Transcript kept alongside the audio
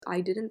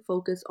I didn't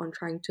focus on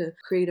trying to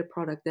create a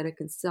product that I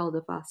can sell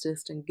the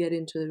fastest and get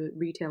into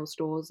retail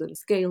stores and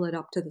scale it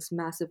up to this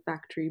massive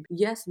factory.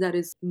 Yes, that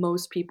is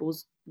most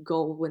people's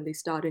goal when they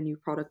start a new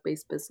product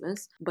based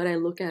business. But I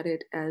look at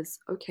it as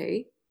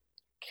okay,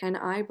 can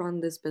I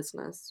run this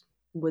business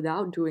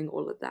without doing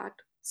all of that,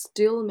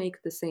 still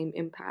make the same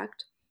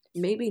impact,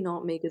 maybe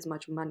not make as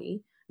much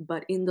money,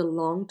 but in the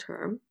long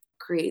term,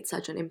 create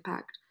such an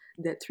impact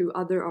that through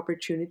other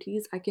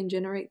opportunities, I can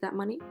generate that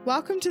money?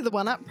 Welcome to the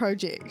One Up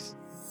Project.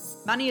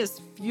 Money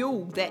is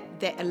fuel that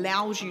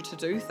allows you to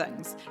do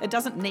things. It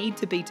doesn't need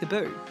to be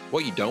taboo.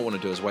 What you don't want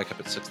to do is wake up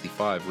at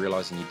 65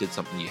 realising you did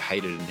something you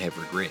hated and have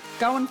regret.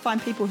 Go and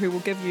find people who will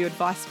give you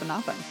advice for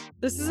nothing.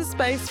 This is a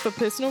space for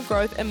personal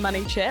growth and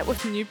money chat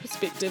with new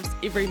perspectives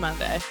every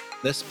Monday.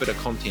 This bit of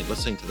content,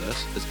 listening to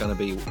this, is going to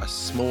be a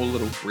small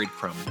little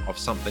breadcrumb of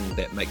something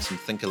that makes them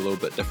think a little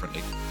bit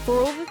differently. For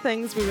all the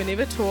things we were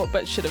never taught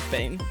but should have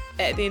been.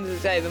 At the end of the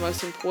day, the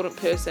most important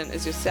person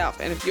is yourself,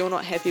 and if you're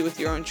not happy with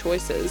your own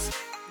choices,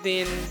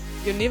 then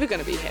you're never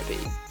going to be happy.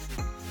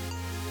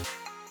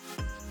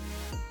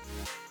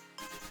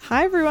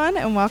 Hi everyone,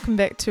 and welcome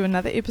back to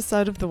another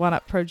episode of the One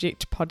Up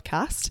Project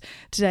podcast.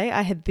 Today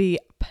I had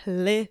the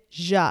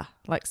pleasure,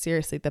 like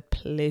seriously the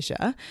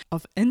pleasure,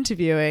 of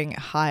interviewing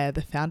Haya,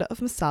 the founder of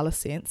Masala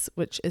Sense,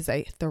 which is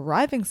a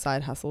thriving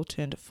side hustle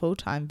turned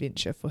full-time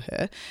venture for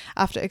her.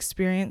 After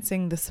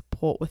experiencing the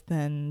support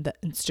within the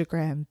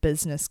Instagram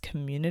business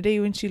community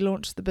when she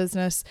launched the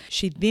business,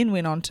 she then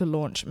went on to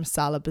launch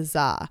Masala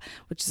Bazaar,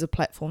 which is a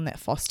platform that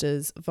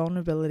fosters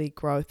vulnerability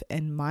growth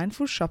and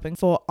mindful shopping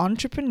for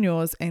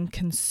entrepreneurs and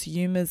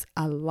consumers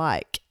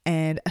alike,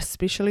 and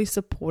especially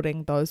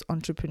supporting those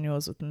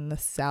entrepreneurs within the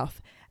South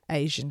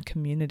Asian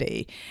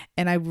community.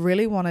 And I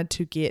really wanted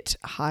to get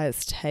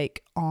Haya's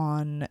take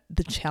on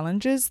the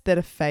challenges that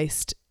are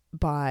faced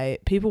by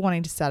people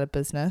wanting to start a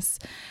business,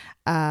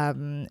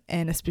 and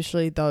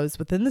especially those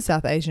within the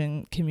South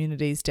Asian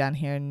communities down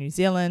here in New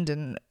Zealand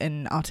and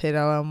in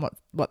Aotearoa, and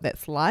what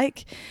that's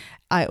like.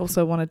 I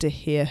also wanted to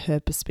hear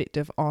her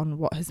perspective on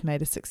what has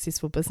made a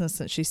successful business,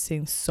 since she's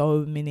seen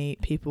so many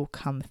people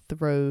come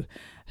through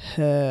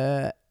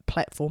her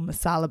platform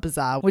Masala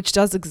Bazaar, which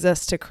does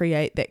exist to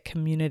create that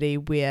community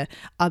where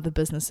other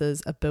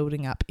businesses are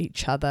building up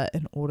each other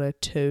in order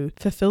to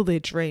fulfill their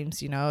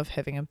dreams, of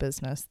having a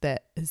business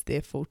that is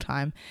their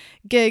full-time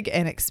gig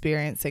and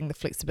experiencing the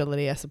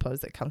flexibility, I suppose,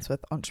 that comes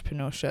with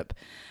entrepreneurship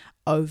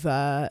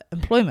over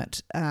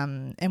employment.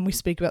 And we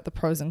speak about the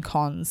pros and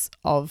cons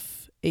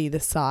of either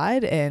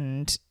side,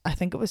 and I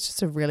think it was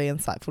just a really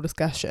insightful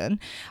discussion.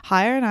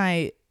 Haya and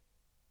I,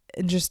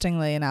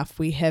 interestingly enough,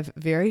 we have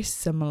very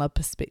similar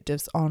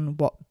perspectives on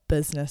what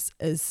business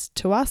is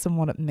to us and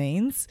what it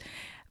means,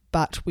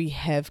 but we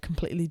have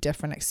completely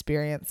different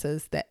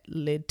experiences that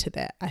led to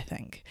that, I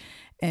think.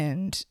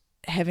 And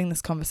having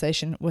this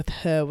conversation with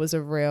her was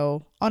a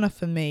real honor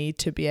for me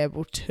to be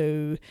able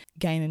to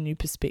gain a new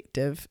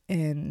perspective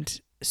and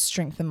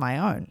strengthen my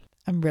own.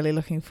 I'm really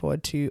looking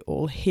forward to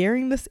all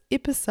hearing this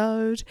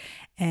episode,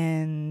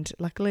 and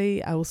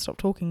luckily I will stop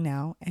talking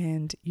now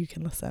and you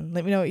can listen.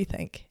 Let me know what you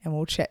think and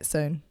we'll chat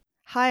soon.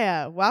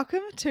 Hiya,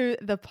 welcome to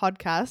the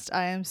podcast.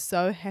 I am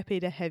so happy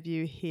to have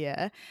you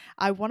here.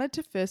 I wanted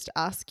to first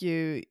ask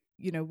you,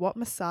 what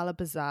Masala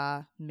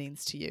Bazaar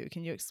means to you.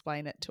 Can you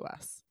explain it to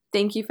us?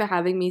 Thank you for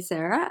having me,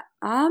 Sarah.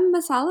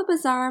 Masala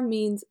Bazaar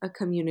means a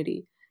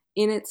community.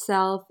 In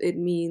itself, it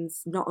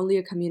means not only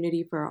a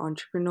community for our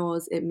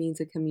entrepreneurs, it means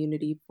a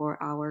community for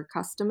our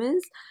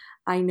customers.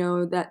 I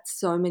know that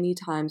so many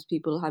times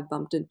people have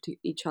bumped into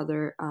each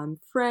other,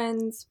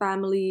 friends,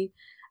 family.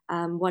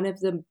 One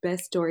of the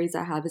best stories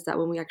I have is that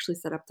when we actually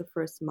set up the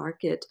first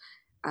market,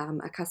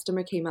 a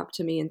customer came up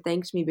to me and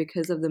thanked me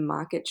because of the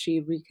market. She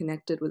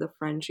reconnected with a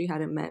friend she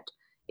hadn't met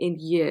in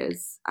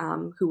years,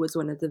 who was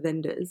one of the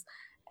vendors.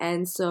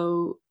 And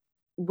so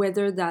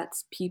whether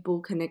that's people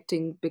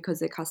connecting because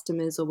they're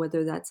customers, or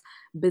whether that's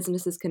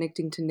businesses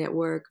connecting to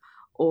network,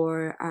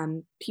 or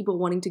people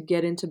wanting to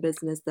get into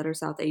business that are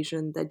South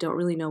Asian that don't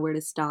really know where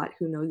to start,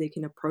 who know they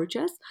can approach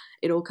us,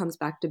 it all comes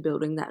back to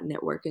building that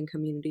network and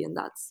community, and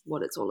that's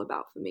what it's all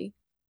about for me.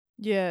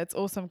 Yeah, it's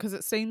awesome because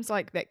it seems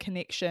like that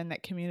connection,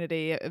 that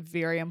community are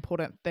very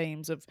important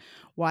themes of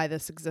why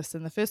this exists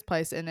in the first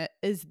place, and it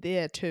is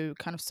there to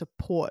kind of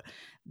support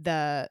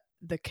the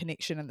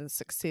connection and the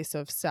success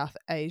of South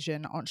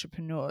Asian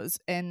entrepreneurs.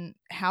 And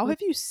how have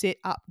you set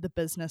up the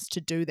business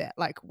to do that?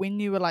 Like, when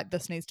you were like,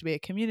 this needs to be a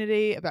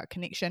community about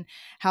connection,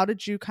 how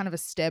did you kind of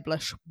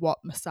establish what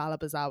Masala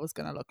Bazaar was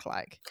going to look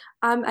like?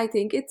 I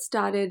think it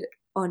started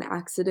on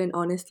accident,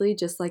 honestly,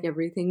 just like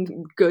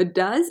everything good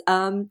does.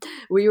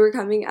 We were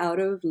coming out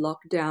of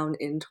lockdown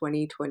in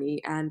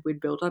 2020, and we'd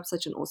built up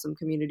such an awesome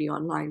community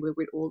online where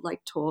we'd all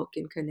like talk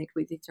and connect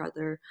with each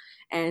other.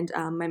 And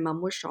my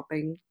mum was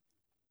shopping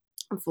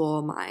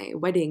for my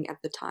wedding at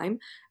the time,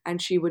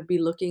 and she would be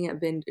looking at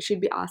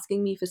she'd be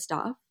asking me for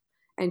stuff,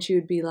 and she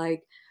would be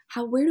like,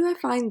 where do I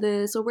find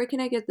this, or where can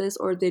I get this?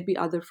 Or there'd be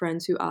other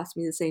friends who asked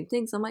me the same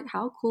thing. So I'm like,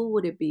 how cool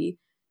would it be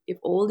if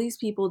all these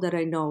people that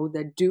I know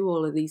that do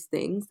all of these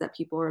things that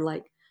people are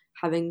like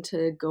having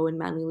to go and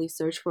manually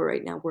search for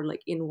right now. We're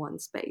like in one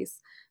space.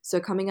 So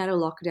coming out of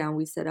lockdown,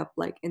 we set up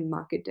like in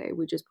market day,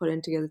 we just put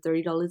in together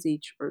 $30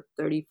 each, or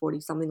 30,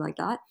 40, something like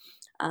that.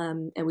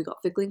 And we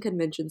got Ficklin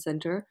Convention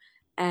Center.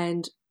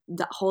 And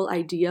that whole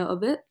idea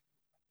of it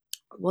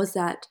was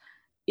that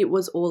it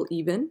was all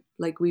even.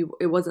 Like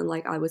it wasn't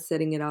like I was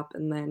setting it up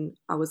and then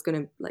I was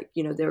gonna, like,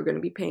 they were gonna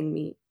be paying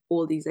me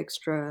all these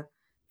extra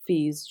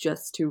fees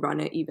just to run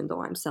it, even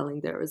though I'm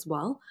selling there as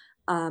well.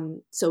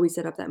 So we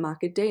set up that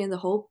market day, and the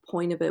whole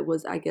point of it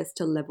was, I guess,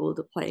 to level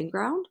the playing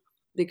ground,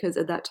 because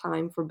at that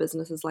time, for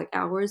businesses like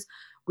ours,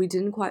 we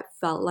didn't quite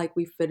felt like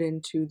we fit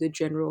into the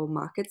general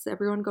markets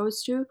everyone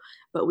goes to,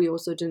 but we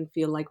also didn't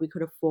feel like we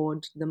could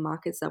afford the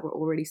markets that were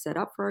already set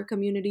up for our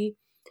community.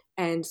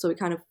 And so it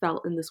kind of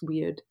felt in this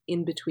weird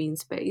in between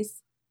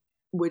space,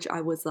 which I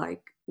was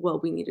like,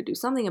 well, we need to do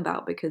something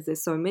about, because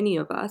there's so many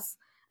of us.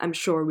 I'm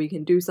sure we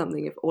can do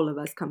something if all of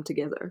us come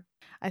together.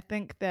 I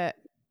think that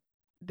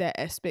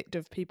aspect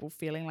of people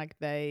feeling like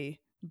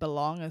they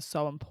belong is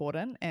so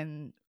important,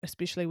 and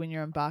especially when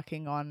you're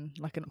embarking on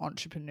like an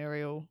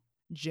entrepreneurial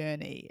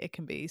journey, it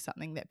can be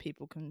something that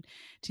people can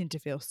tend to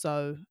feel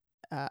so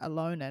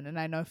alone in. And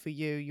I know for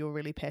you, you're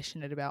really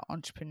passionate about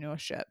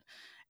entrepreneurship.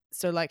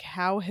 So like,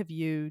 how have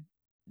you,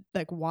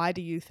 like, why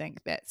do you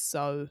think that's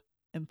so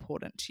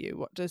important to you?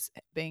 What does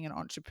being an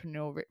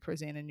entrepreneur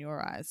represent in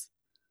your eyes?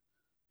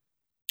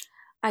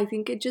 I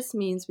think it just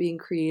means being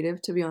creative,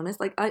 to be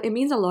honest. Like, it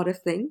means a lot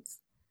of things.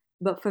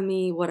 But for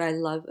me, what I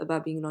love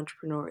about being an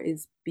entrepreneur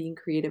is being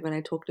creative. And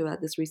I talked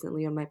about this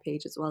recently on my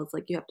page as well. It's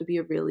like you have to be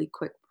a really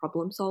quick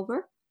problem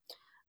solver.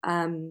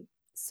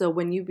 So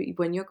when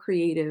you're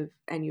creative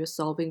and you're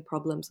solving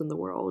problems in the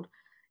world,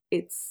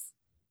 it's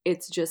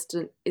it's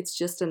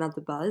just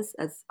another buzz,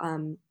 as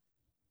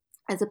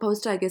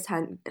opposed to, I guess,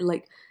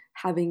 like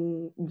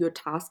having your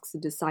tasks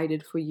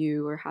decided for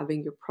you or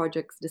having your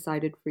projects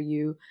decided for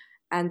you.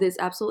 And there's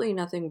absolutely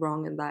nothing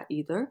wrong in that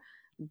either.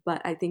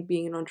 But I think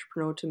being an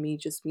entrepreneur to me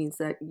just means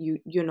that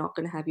you're not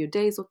going to have your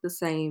days look the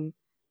same.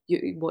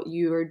 What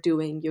you are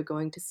doing, you're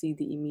going to see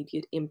the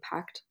immediate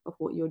impact of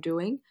what you're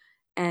doing,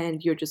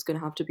 and you're just going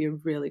to have to be a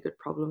really good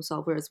problem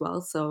solver as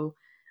well. So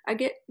I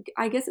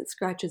guess it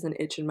scratches an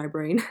itch in my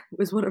brain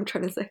is what I'm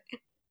trying to say.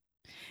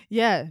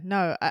 Yeah,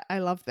 no, I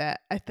love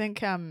that. I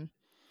think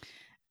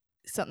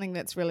something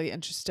that's really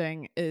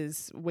interesting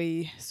is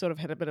we sort of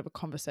had a bit of a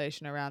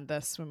conversation around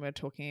this when we were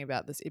talking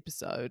about this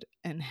episode,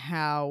 and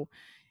how,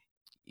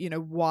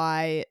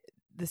 why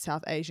the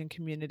South Asian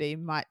community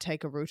might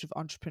take a route of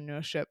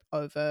entrepreneurship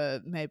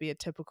over maybe a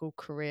typical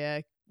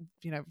career,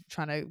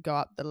 trying to go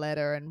up the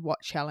ladder, and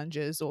what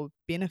challenges or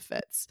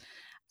benefits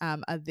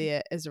are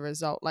there as a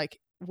result. Like,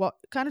 what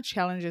kind of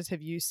challenges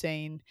have you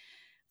seen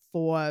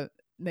for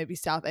maybe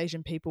South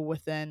Asian people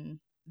within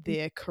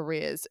their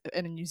careers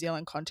in a New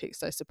Zealand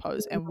context, I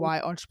suppose, and why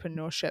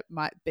entrepreneurship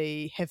might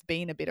have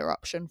been a better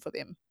option for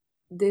them?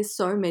 There's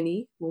so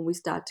many when we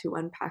start to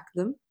unpack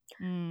them.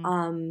 Mm.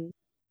 Um,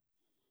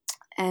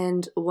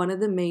 and one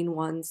of the main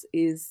ones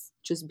is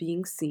just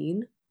being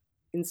seen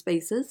in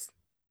spaces,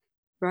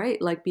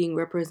 right? Like being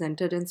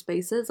represented in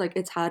spaces. Like,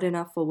 it's hard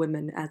enough for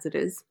women as it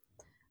is,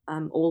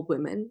 all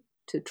women,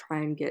 to try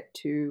and get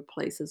to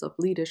places of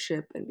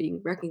leadership and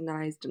being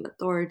recognized and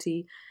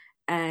authority.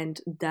 And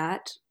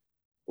that,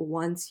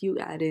 once you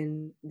add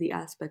in the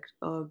aspect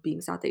of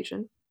being South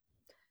Asian,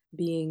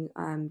 being,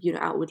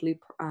 outwardly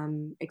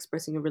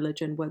expressing a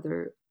religion,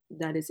 whether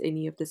that is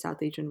any of the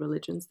South Asian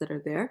religions that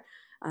are there,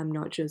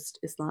 not just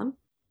Islam.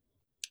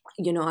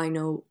 I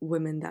know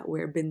women that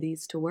wear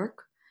bindis to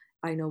work.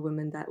 I know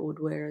women that would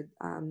wear,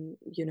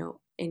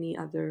 any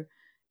other.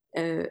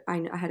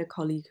 I had a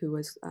colleague who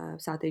was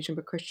South Asian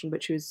but Christian,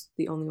 but she was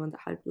the only one that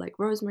had like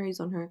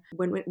rosemaries on her.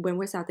 When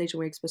we're South Asian,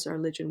 we express our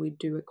religion. We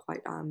do it quite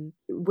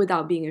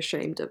without being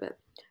ashamed of it.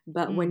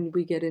 But when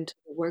we get into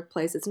the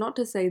workplace, it's not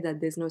to say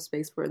that there's no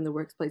space for it in the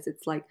workplace.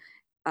 It's like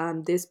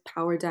there's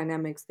power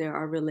dynamics. There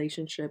are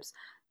relationships.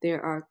 There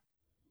are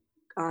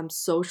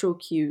social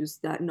cues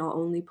that not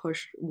only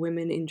push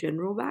women in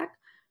general back,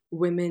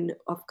 women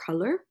of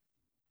color,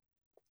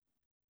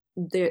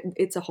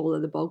 it's a whole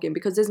other ballgame,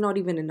 because there's not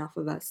even enough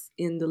of us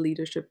in the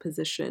leadership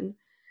position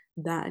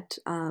that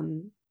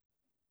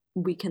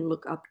we can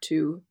look up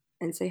to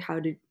and say, how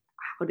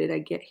did I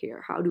get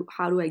here? How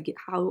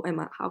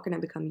can I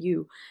become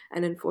you?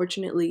 And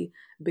unfortunately,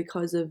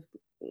 because of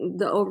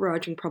the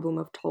overarching problem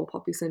of tall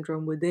poppy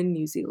syndrome within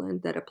New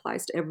Zealand that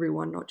applies to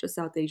everyone, not just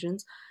South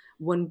Asians,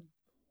 when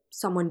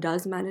someone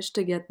does manage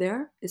to get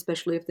there,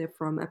 especially if they're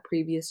from a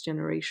previous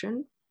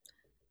generation,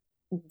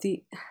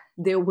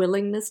 their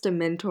willingness to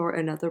mentor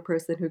another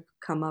person who could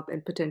come up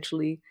and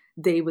potentially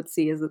they would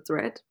see as a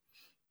threat,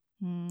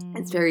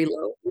 it's very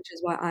low. Which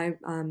is why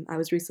I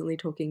was recently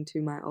talking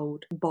to my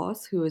old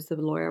boss, who is the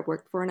lawyer I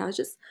worked for, and I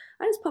just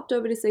popped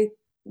over to say,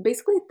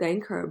 basically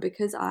thank her,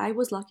 because I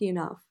was lucky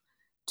enough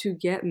to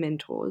get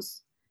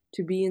mentors,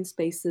 to be in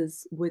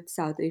spaces with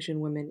South Asian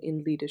women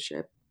in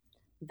leadership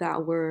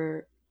that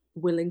were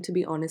willing to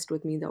be honest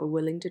with me, that were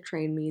willing to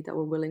train me, that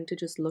were willing to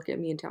just look at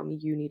me and tell me,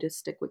 you need to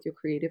stick with your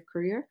creative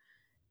career.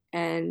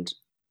 And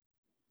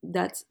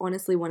that's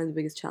honestly one of the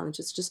biggest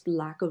challenges, just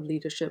lack of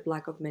leadership,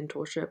 lack of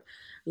mentorship,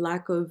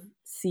 lack of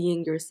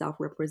seeing yourself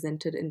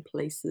represented in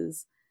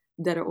places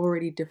that are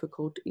already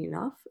difficult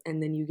enough.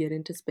 And then you get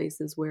into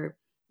spaces where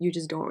you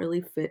just don't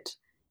really fit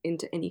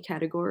into any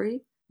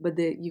category, but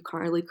that you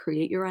can't really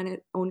create your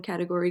own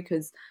category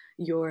because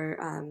you're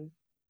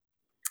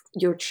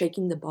you're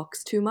shaking the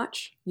box too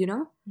much, you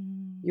know?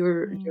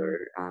 You're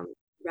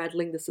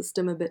rattling the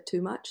system a bit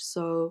too much.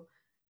 So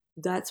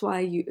that's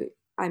why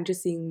I'm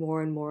just seeing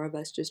more and more of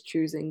us just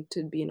choosing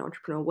to be an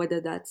entrepreneur,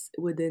 whether that's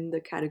within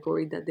the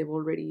category that they've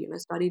already,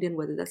 studied in,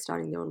 whether that's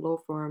starting their own law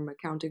firm,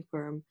 accounting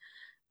firm,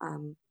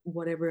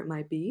 whatever it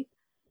might be.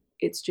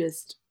 It's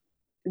just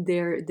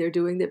they're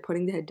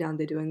putting their head down,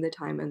 they're doing their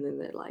time, and then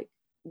they're like,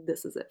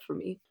 this is it for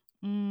me.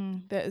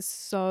 That is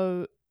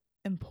so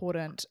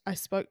important. I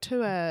spoke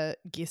to a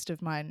guest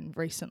of mine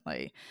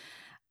recently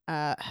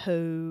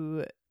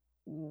who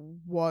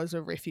was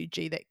a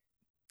refugee that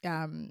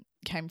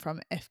came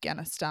from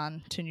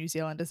Afghanistan to New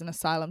Zealand as an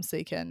asylum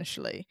seeker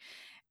initially.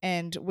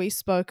 And we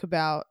spoke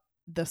about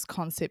this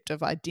concept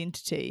of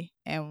identity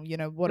and,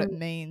 what it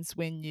means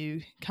when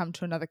you come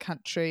to another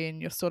country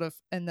and you're sort of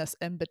in this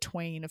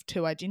in-between of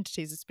two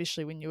identities,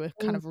 especially when you were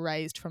kind of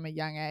raised from a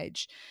young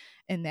age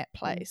in that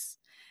place.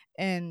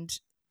 And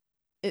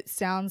it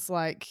sounds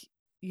like,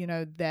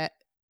 that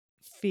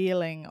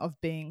feeling of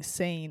being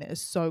seen is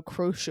so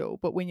crucial,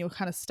 but when you're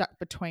kind of stuck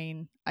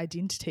between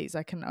identities,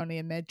 I can only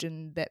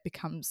imagine that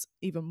becomes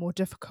even more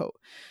difficult.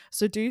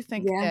 So do you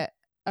think Yeah. that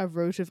a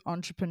route of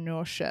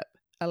entrepreneurship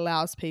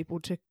allows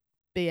people to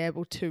be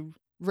able to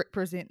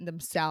represent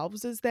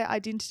themselves as their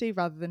identity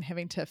rather than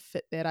having to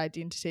fit that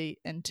identity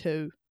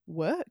into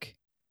work?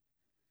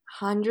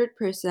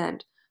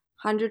 100%.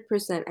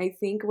 100%. I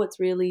think what's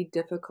really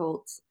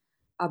difficult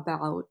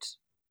about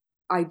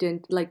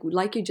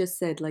like you just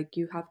said, like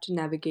you have to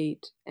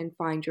navigate and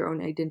find your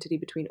own identity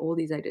between all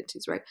these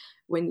identities, right?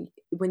 When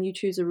you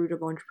choose a route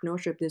of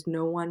entrepreneurship, there's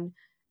no one,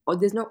 or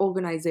there's no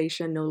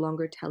organization no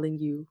longer telling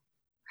you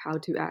how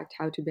to act,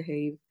 how to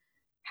behave,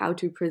 how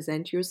to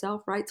present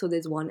yourself, right? So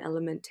there's one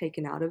element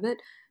taken out of it.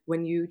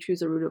 When you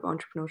choose a route of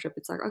entrepreneurship,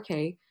 it's like,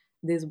 okay,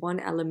 there's one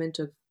element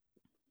of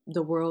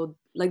the world,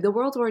 like the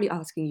world's already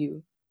asking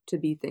you to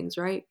be things,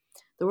 right?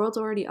 The world's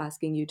already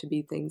asking you to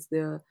be things.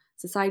 The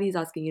society's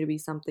asking you to be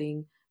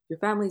something. Your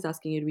family's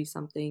asking you to be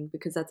something,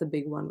 because that's a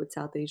big one with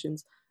South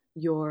Asians.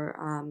 Your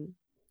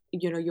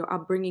your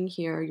upbringing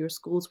here, your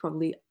school's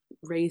probably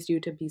raised you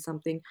to be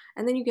something,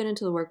 and then you get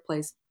into the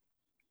workplace,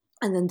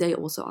 and then they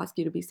also ask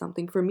you to be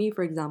something. For me,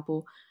 for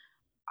example,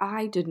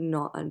 I did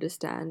not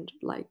understand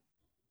like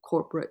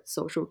corporate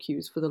social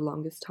cues for the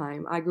longest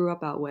time. I grew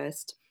up out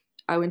west.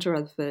 I went to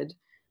Rutherford.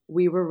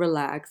 We were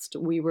relaxed.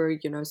 We were,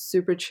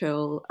 super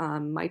chill.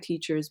 My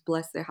teachers,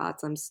 bless their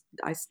hearts,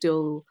 I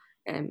still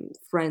am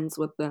friends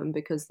with them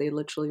because they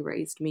literally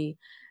raised me,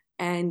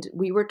 and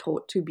we were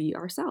taught to be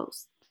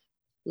ourselves.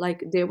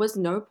 Like there was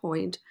no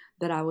point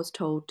that I was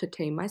told to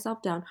tame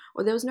myself down,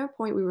 or there was no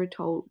point we were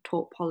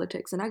taught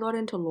politics. And I got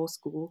into law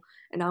school,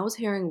 and I was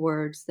hearing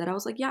words that I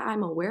was like, yeah,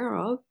 I'm aware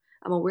of.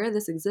 I'm aware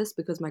this exists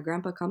because my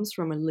grandpa comes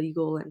from a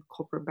legal and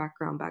corporate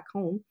background back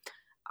home.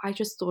 I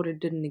just thought it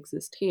didn't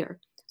exist here.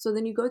 So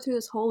then you go through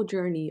this whole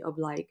journey of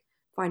like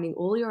finding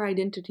all your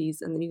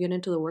identities, and then you get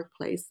into the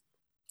workplace,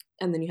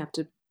 and then you have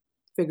to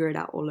figure it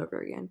out all over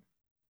again.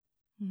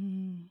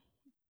 Mm.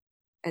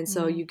 And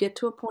so you get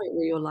to a point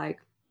where you're like,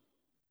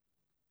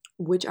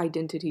 which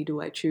identity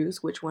do I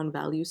choose? Which one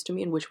values to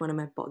me, and which one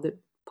am I bothered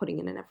putting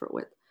in an effort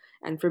with?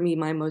 And for me,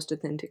 my most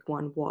authentic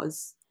one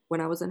was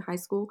when I was in high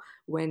school,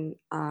 when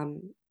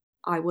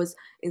I was,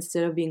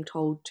 instead of being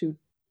told to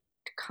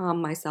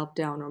calm myself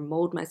down or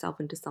mold myself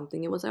into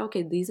something, it was like,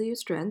 okay, these are your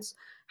strengths.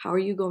 How are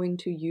you going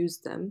to use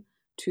them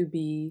to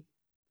be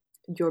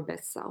your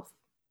best self?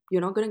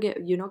 You're not gonna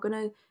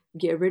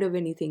get rid of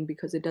anything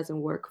because it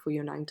doesn't work for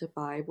your 9 to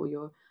 5 or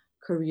your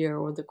career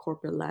or the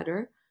corporate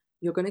ladder.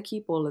 You're gonna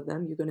keep all of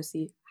them. You're gonna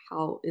see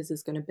how is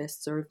this gonna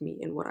best serve me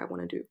in what I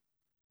want to do.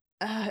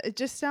 It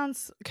just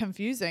sounds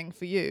confusing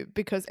for you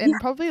and Yeah,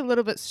 probably a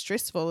little bit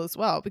stressful as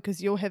well,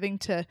 because you're having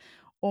to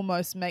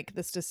almost make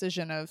this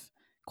decision of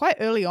quite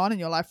early on in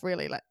your life,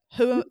 really, like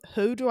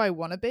who do I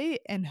want to be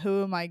and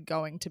who am I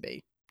going to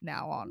be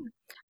now on?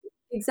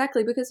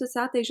 exactly. Because with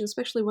South Asian,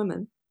 especially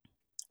women,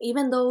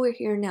 even though we're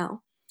here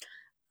now,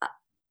 uh,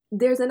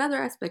 there's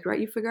another aspect, right?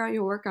 You figure out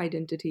your work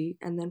identity,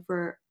 and then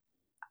for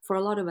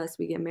a lot of us,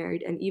 we get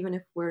married, and even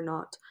if we're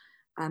not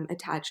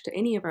attached to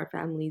any of our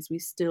families, we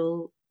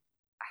still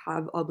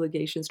have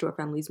obligations to our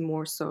families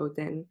more so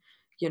than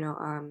you know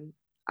um,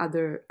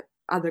 other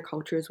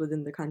cultures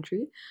within the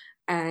country,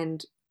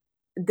 and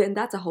then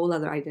that's a whole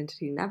other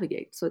identity to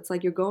navigate. So it's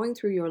like you're going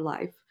through your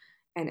life,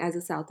 and as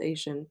a South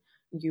Asian,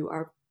 you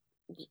are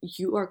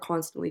you are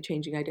constantly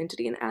changing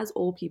identity, and as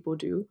all people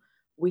do,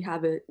 we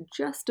have it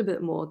just a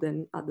bit more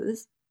than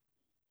others.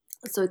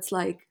 So it's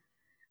like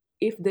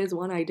if there's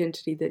one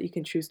identity that you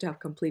can choose to have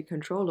complete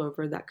control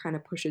over, that kind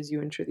of pushes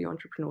you into the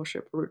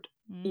entrepreneurship route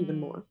even Mm.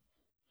 more.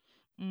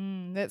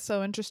 That's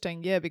so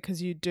interesting. Yeah,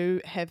 because you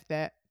do have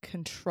that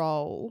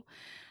control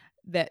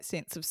that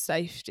sense of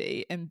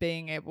safety and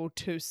being able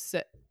to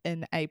sit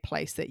in a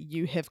place that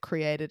you have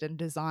created and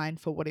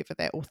designed for whatever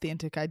that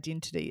authentic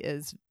identity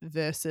is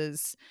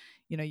versus,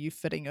 you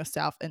fitting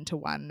yourself into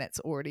one that's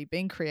already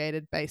been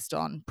created based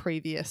on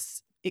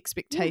previous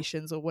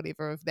expectations or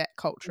whatever of that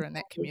culture and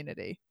that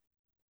community.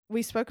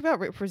 We spoke about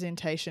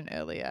representation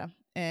earlier,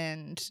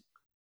 and,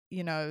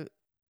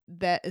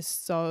 that is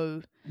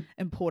so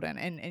important.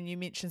 And you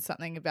mentioned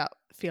something about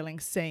feeling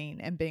seen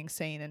and being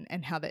seen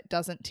and how that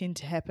doesn't tend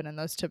to happen in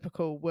those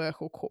typical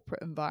work or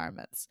corporate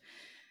environments.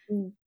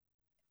 Mm.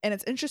 And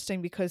it's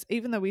interesting because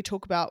even though we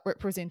talk about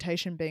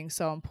representation being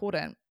so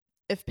important,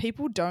 if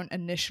people don't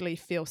initially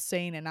feel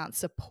seen and aren't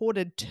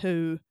supported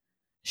to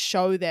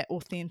show that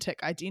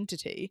authentic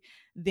identity,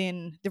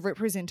 then the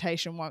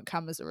representation won't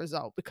come as a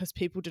result because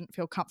people didn't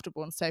feel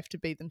comfortable and safe to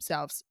be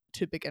themselves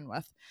to begin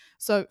with.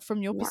 So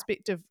from your Yeah.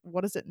 perspective,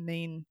 what does it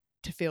mean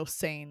to feel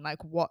seen?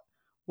 Like what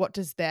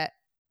does that,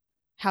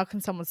 how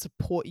can someone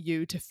support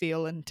you to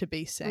feel and to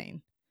be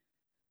seen?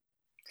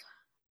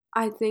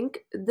 I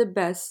think the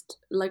best,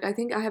 like, I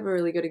think I have a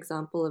really good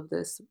example of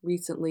this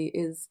recently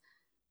is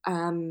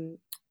um,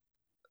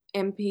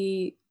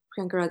 MP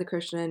Priyanka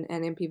Radhakrishnan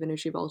and MP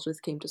Venushi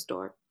Balchis came to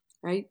store,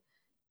 right?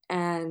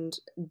 And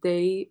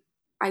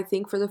I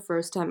think for the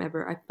first time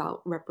ever, I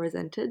felt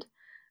represented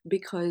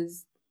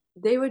because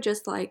they were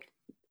just like,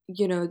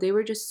 they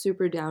were just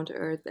super down to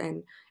earth,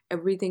 and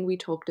everything we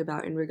talked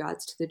about in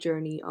regards to the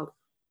journey of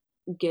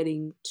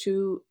getting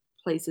to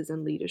places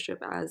in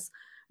leadership as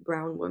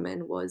brown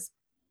women was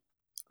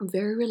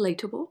very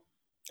relatable.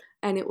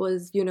 And it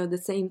was,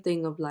 the same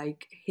thing of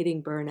like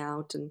hitting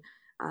burnout and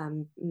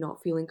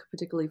not feeling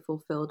particularly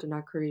fulfilled in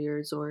our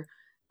careers, or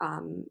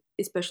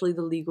especially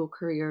the legal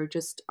career,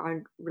 just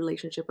our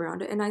relationship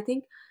around it. And I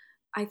think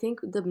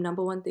the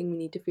number one thing we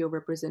need to feel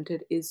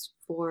represented is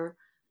for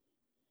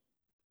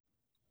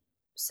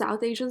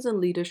South Asians in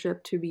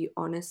leadership to be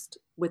honest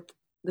with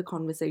the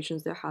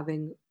conversations they're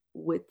having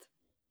with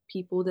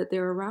people that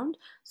they're around.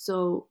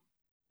 So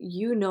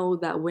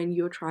that when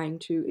you're trying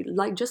to,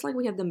 like, just like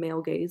we have the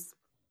male gaze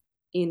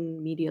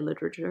in media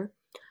literature,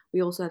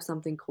 we also have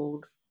something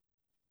called,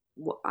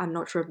 I'm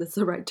not sure if this is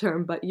the right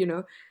term, but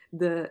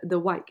the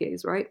white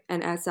gaze, right?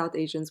 And as South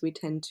Asians, we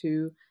tend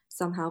to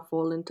somehow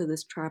fall into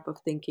this trap of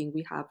thinking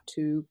we have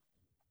to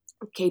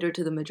cater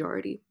to the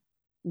majority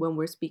when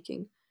we're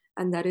speaking.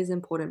 And that is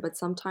important. But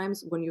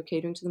sometimes when you're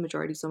catering to the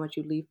majority so much,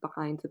 you leave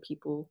behind the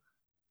people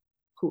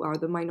who are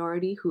the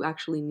minority, who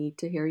actually need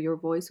to hear your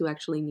voice, who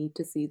actually need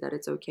to see that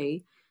it's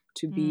okay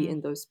to be in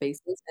those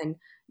spaces. And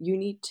you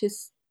need to,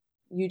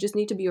 you just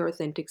need to be your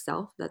authentic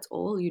self. That's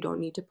all. You don't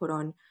need to put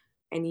on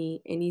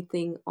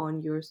anything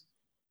on your,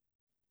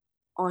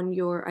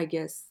 I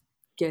guess,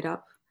 get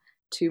up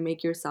to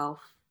make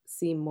yourself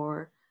seem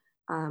more,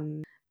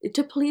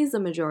 to please the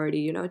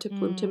majority,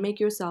 to make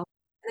yourself.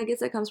 And I guess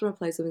that comes from a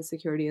place of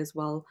insecurity as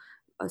well.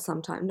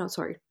 Sometimes, not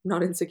sorry,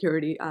 not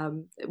insecurity.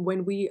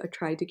 When we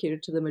try to cater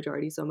to the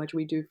majority so much,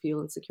 we do feel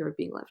insecure of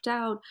being left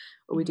out,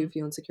 or we do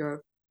feel insecure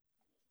of,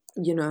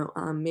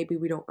 maybe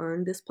we don't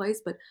earn this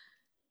place. But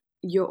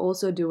you're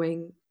also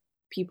doing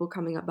people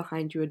coming up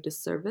behind you a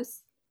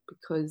disservice,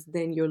 because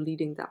then you're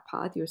leading that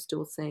path. You're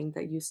still saying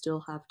that you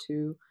still have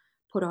to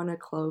put on a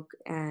cloak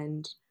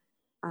and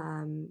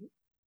um,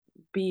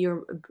 be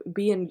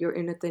in your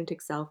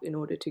inauthentic self in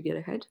order to get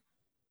ahead.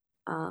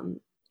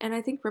 And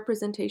I think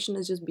representation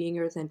is just being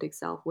your authentic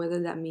self,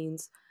 whether that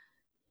means,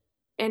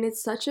 and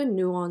it's such a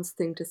nuanced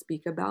thing to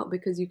speak about,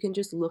 because you can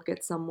just look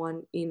at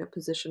someone in a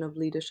position of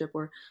leadership,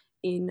 or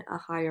in a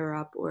higher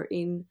up, or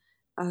in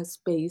a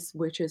space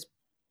which is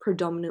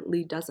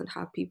predominantly doesn't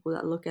have people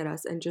that look at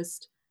us, and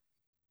just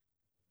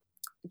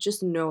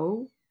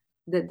know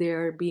that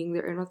they're being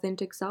their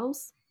inauthentic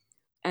selves.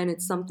 And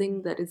it's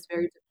something that is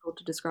very difficult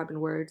to describe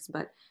in words,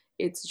 but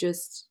it's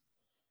just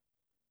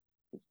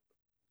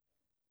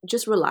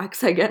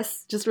relax, I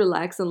guess. Just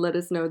relax and let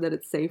us know that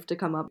it's safe to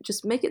come up.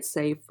 Just make it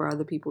safe for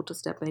other people to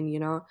step in,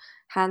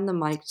 hand the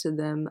mic to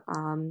them,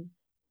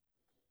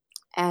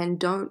 and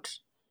don't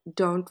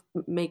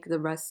make the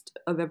rest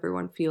of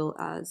everyone feel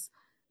as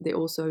they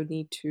also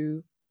need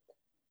to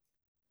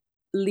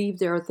leave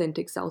their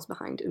authentic selves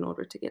behind in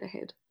order to get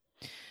ahead.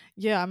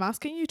 Yeah, I'm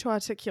asking you to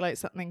articulate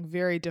something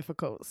very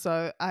difficult.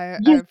 So I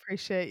Yes.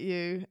 appreciate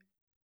you,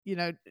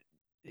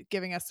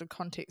 giving us some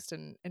context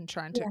and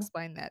trying to Yeah.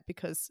 explain that,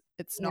 because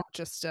it's Yeah. not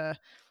just a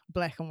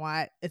black and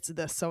white, it's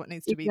this, so it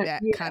needs to be that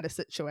Exactly. kind of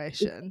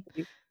situation.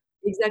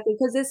 Exactly,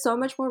 because there's so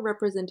much more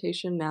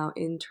representation now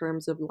in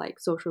terms of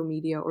like social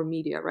media or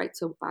media, right?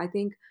 So I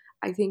think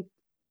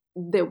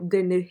they're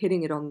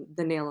hitting it on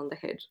the nail on the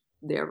head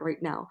there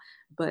right now.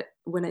 But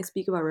when I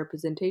speak about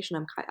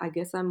representation, I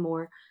guess I'm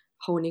more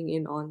honing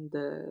in on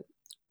the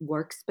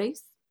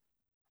workspace,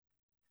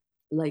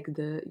 like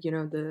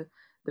the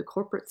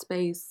corporate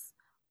space,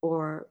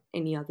 or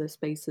any other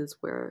spaces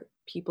where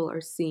people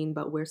are seen,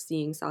 but we're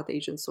seeing South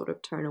Asians sort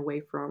of turn away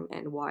from,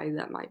 and why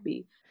that might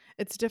be.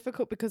 It's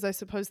difficult because I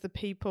suppose the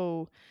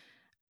people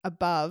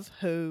above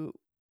who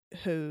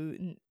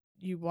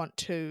you want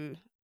to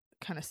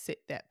kind of set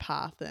that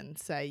path and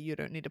say you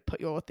don't need to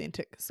put your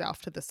authentic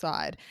self to the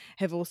side,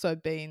 have also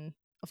been,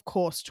 of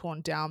course,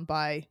 torn down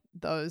by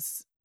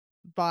those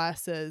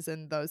biases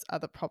and those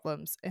other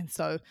problems. And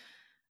so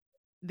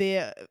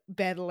they're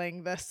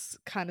battling this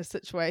kind of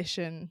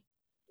situation.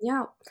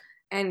 Yeah.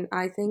 And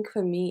I think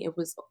for me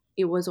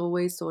it was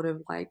always sort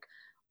of like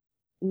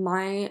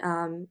my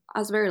I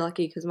was very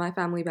lucky because my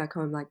family back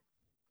home, like,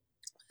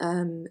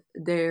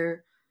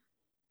 they're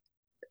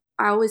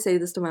I always say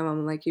this to my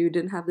mom, like, you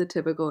didn't have the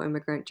typical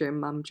immigrant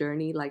mom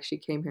journey. Like, she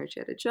came here, she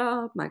had a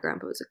job. My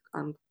grandpa was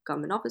a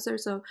government officer,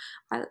 so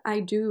I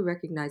do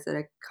recognize that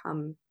I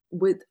come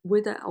with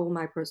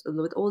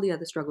all the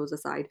other struggles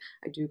aside.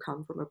 I do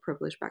come from a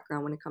privileged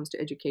background when it comes to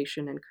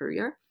education and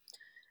career.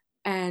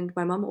 And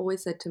my mom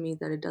always said to me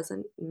that it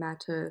doesn't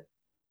matter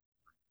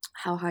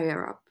how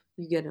higher up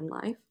you get in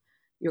life,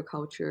 your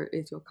culture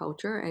is your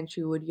culture. And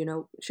she would,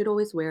 she'd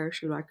always wear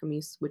shalwar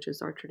kameez, which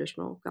is our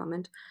traditional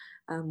garment.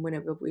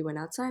 Whenever we went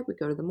outside, we'd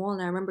go to the mall.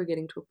 And I remember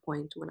getting to a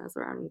point when I was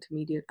around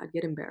intermediate, I'd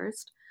get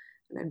embarrassed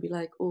and I'd be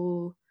like,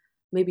 oh,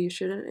 maybe you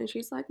shouldn't. And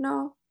she's like,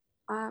 no,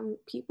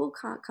 people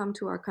can't come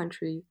to our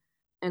country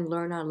and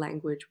learn our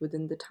language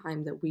within the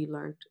time that we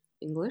learned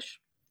English.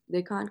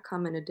 They can't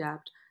come and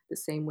adapt the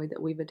same way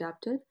that we've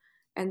adapted.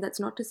 And that's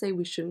not to say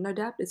we shouldn't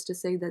adapt, it's to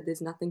say that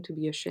there's nothing to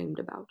be ashamed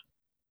about.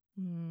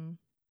 Mm.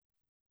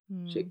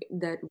 Mm.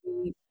 That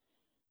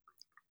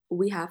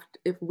we have to,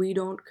 if we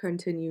don't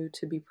continue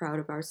to be proud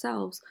of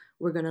ourselves,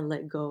 we're going to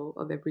let go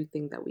of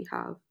everything that we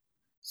have.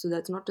 So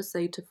that's not to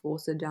say to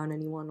force it down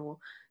anyone or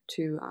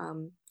to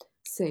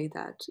say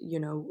that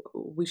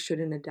we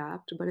shouldn't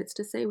adapt, but it's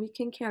to say we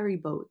can carry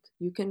both.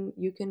 You can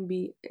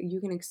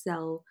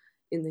excel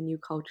in the new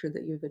culture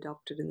that you've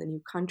adopted, in the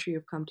new country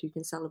you've come to. You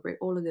can celebrate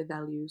all of their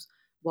values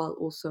while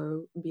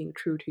also being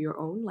true to your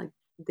own. Like,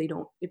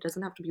 it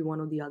doesn't have to be one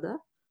or the other.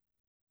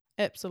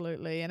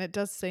 Absolutely. And it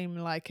does seem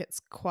like it's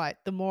quite,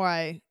 the more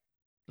I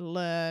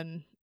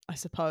learn, I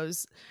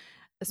suppose, Yeah.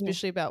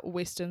 especially about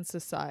Western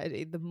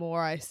society, the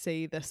more I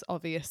see this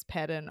obvious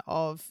pattern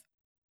of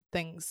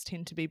things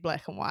tend to be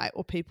black and white,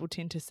 or people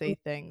tend to see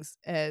things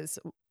as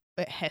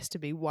it has to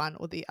be one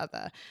or the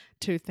other.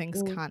 Two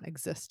things Mm. can't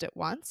exist at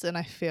once. And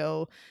I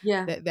feel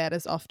Yeah. that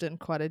is often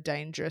quite a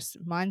dangerous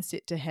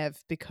mindset to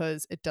have,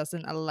 because it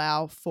doesn't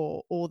allow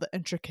for all the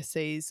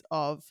intricacies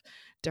of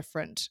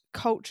different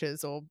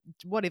cultures or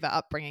whatever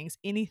upbringings,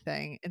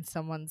 anything in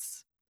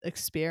someone's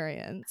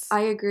experience.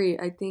 I agree.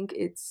 I think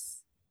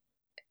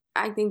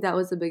that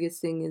was the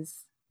biggest thing,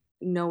 is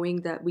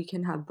knowing that we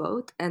can have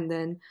both. And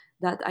then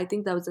that, I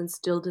think that was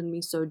instilled in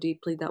me so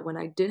deeply that when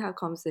I did have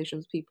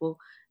conversations with people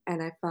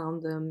and I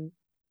found them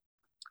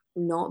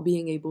not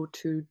being able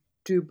to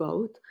do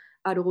both,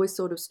 I'd always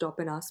sort of stop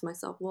and ask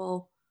myself,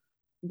 well,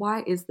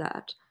 why is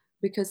that?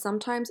 Because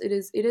sometimes it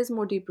is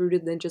more deep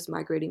rooted than just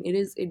migrating.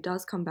 It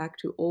does come back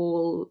to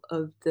all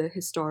of the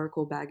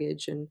historical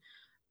baggage and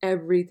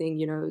everything,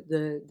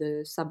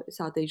 the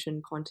South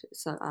Asian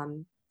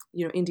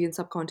Indian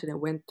subcontinent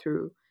went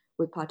through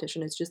with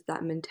partition. It's just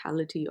that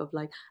mentality of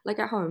like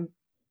at home.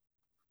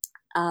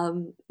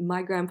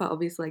 My grandpa,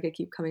 obviously, like I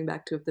keep coming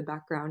back to, the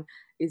background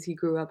is he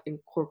grew up in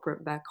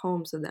corporate back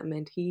home, so that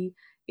meant he,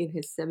 in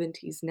his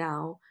 70s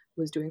now,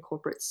 was doing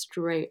corporate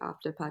straight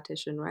after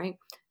partition, right?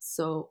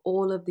 So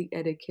all of the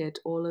etiquette,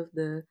 all of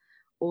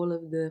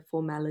the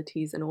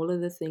formalities, and all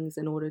of the things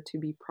in order to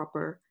be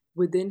proper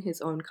within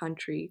his own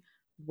country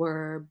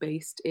were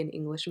based in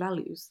English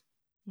values.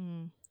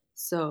 Mm.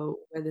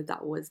 So whether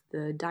that was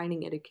the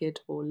dining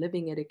etiquette or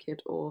living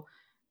etiquette or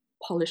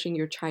polishing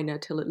your china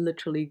till it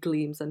literally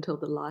gleams until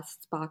the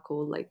last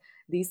sparkle, like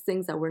these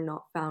things that were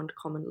not found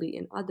commonly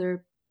in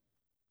other,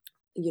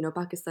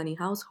 Pakistani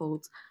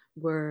households,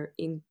 were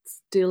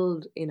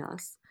instilled in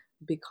us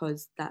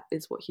because that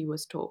is what he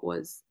was taught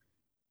was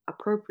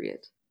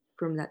appropriate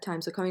from that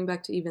time. So coming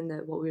back to even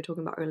what we were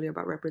talking about earlier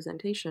about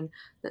representation,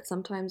 that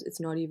sometimes it's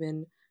not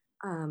even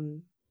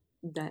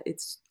that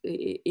it's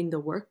in the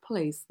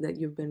workplace that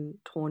you've been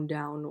torn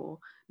down or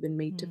been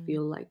made to Mm.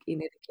 feel like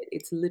inadequate.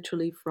 It's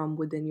literally from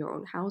within your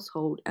own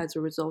household as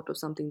a result of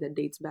something that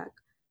dates back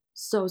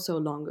so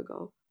long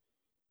ago.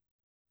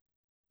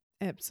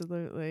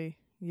 Absolutely.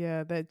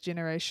 Yeah, that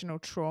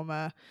generational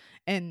trauma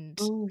and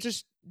Mm.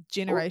 just Oh,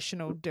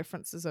 generational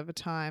differences over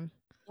time.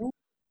 yeah,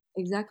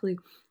 exactly.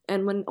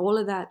 And when all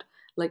of that,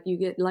 like you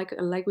get like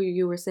what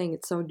you were saying,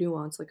 it's so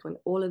nuanced. Like when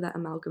all of that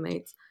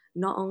amalgamates,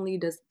 not only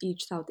does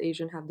each South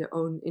Asian have their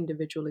own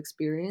individual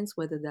experience,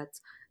 whether that's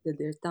that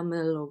they're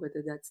Tamil or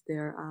whether that's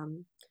their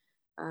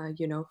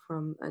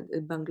from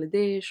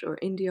Bangladesh or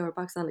India or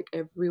Pakistan, like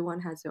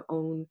everyone has their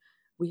own.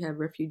 We have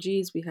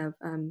refugees, we have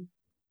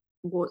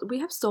we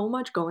have so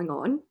much going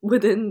on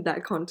within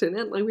that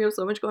continent. Like we have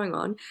so much going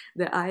on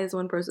that I, as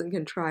one person,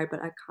 can try,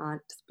 but I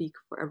can't speak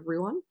for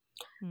everyone.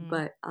 Mm.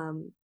 But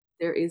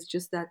there is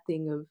just that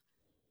thing of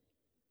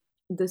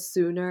the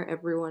sooner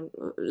everyone,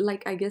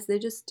 like I guess they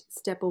just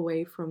step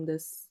away from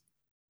this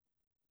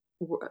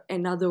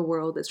another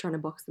world that's trying to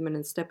box them in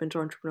and step into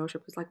entrepreneurship.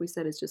 Because like we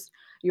said, it's just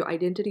your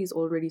identity is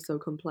already so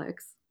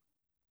complex.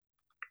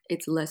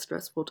 it's less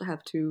stressful to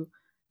have to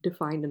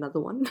define another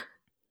one.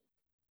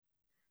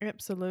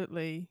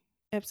 Absolutely.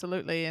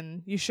 Absolutely.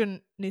 And you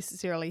shouldn't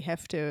necessarily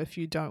have to if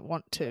you don't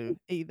want to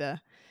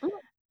either.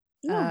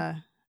 Yeah. Uh,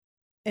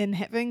 and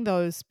having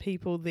those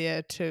people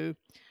there to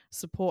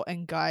support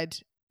and guide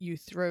you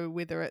through,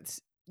 whether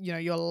it's,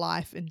 your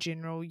life in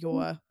general,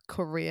 your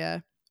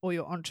career, or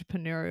your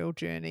entrepreneurial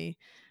journey,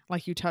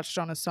 like you touched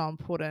on, is so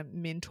important.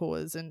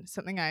 Mentors, and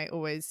something I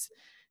always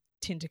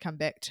tend to come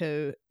back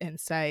to and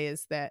say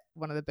is that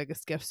one of the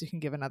biggest gifts you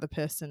can give another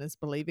person is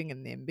believing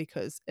in them,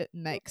 because it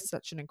makes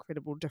such an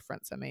incredible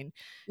difference. I mean,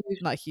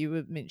 like you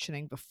were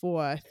mentioning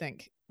before, I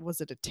think, was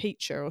it a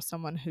teacher or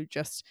someone who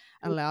just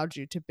allowed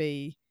you to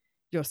be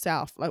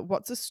yourself? Like,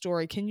 what's a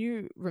story? Can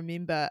you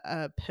remember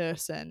a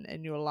person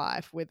in your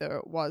life, whether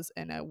it was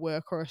in a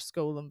work or a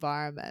school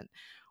environment,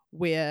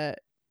 where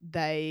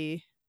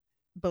they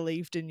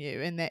believed in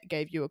you and that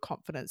gave you a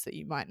confidence that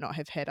you might not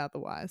have had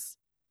otherwise?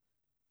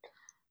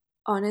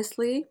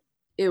 Honestly,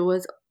 it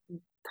was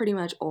pretty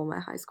much all my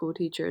high school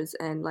teachers,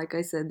 and like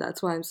I said,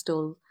 that's why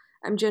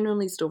I'm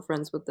genuinely still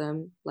friends with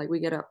them. Like we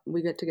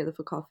get together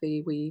for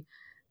coffee, we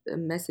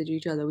message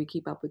each other, we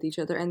keep up with each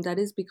other, and that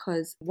is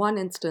because one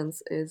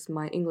instance is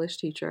my English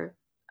teacher.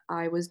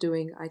 I was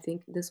doing, I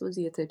think this was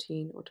year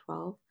 13 or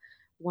 12,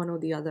 one or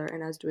the other,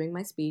 and I was doing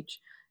my speech,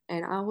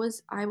 and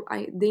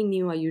I they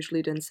knew I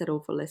usually didn't settle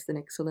for less than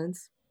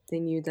excellence. They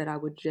knew that I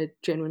would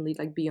genuinely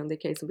like be on the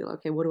case and be like,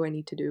 okay, what do I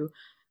need to do?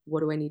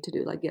 What do I need to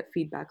do? Like get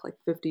feedback like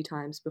 50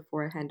 times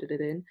before I handed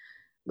it in.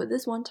 But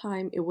this one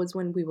time, it was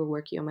when we were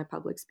working on my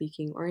public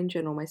speaking, or in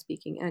general my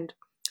speaking. And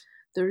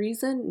the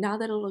reason, now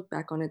that I look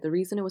back on it, the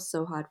reason it was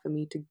so hard for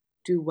me to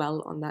do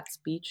well on that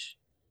speech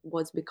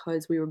was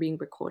because we were being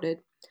recorded.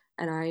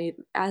 And I,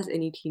 as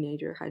any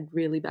teenager, had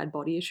really bad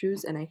body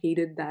issues. And I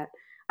hated that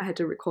I had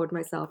to record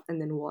myself and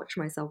then watch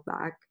myself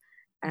back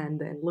and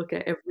then look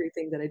at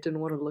everything that I didn't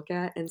want to look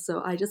at. And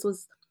so I just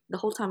was, the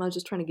whole time I was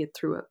just trying to get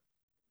through it.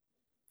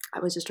 I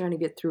was just trying to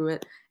get through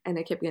it, and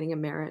I kept getting a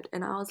merit.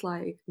 And I was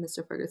like, Mr.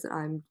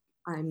 Ferguson,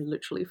 I'm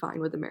literally fine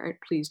with the merit.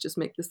 Please just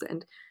make this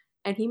end.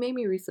 And he made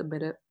me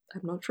resubmit it.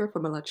 I'm not sure if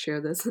I'm allowed to share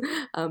this.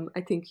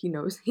 I think he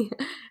knows. He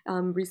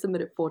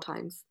resubmitted 4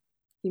 times.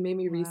 He made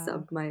me Wow.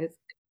 resub my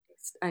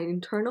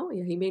internal.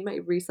 Yeah, he made my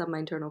resub my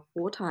internal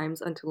 4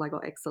 times until I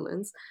got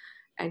excellence.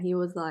 And he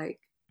was like,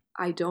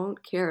 I don't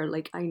care.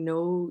 Like, I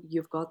know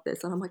you've got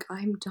this. And I'm like,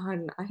 I'm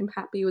done. I'm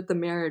happy with the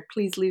merit.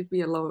 Please leave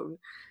me alone.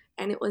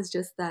 And it was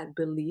just that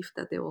belief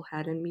that they all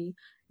had in me.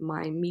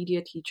 My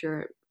media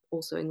teacher,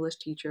 also English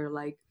teacher,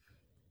 like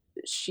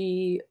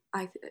she,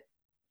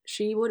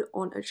 she would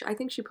on. I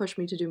think she pushed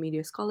me to do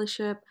media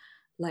scholarship.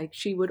 Like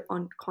she would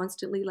on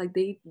constantly. Like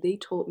they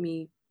told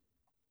me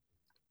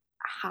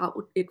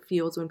how it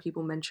feels when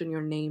people mention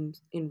your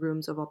names in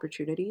rooms of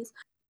opportunities.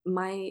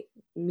 My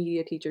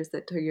media teacher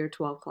said to her year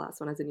 12 class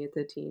when I was in year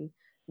 13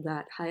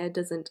 that Haya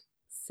doesn't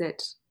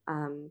set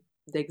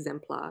the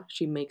exemplar,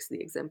 she makes the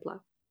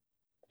exemplar.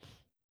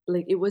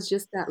 Like it was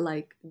just that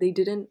like they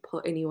didn't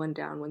put anyone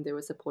down when they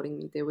were supporting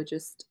me. They were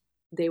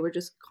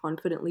just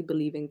confidently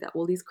believing that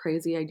all these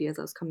crazy ideas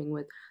I was coming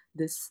with,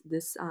 this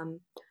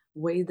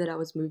way that I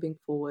was moving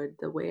forward,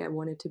 the way I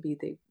wanted to be,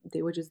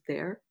 they were just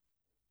there,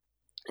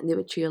 and they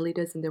were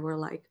cheerleaders, and they were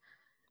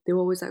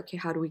always like, okay,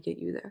 how do we get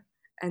you there?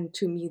 And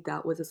to me,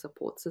 that was a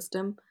support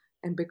system.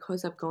 And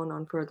because I've gone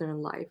on further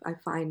in life, I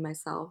find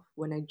myself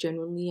when I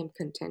genuinely am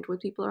content with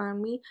people around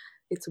me,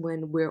 it's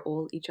when we're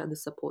all each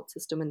other's support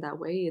system in that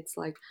way. It's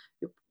like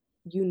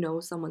you know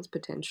someone's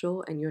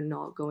potential and you're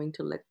not going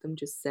to let them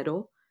just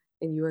settle,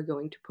 and you are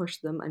going to push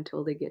them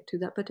until they get to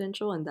that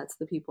potential. And that's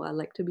the people I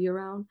like to be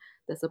around.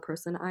 That's the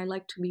person I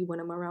like to be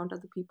when I'm around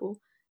other people.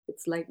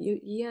 It's like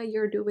yeah,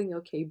 you're doing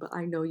okay, but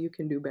I know you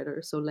can do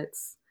better. So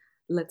let's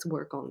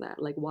work on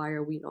that. Like why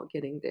are we not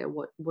getting there?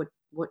 What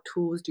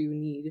tools do you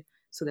need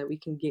so that we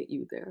can get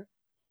you there?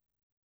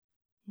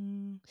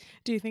 Mm.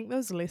 Do you think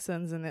those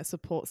lessons and that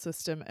support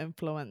system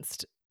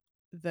influenced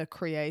the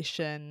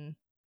creation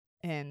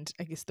and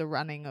I guess the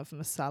running of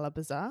Masala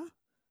Bazaar?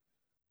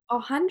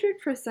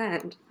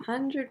 100%,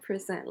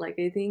 100%. Like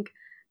I think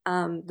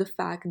the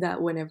fact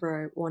that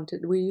whenever I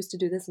wanted, we used to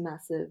do this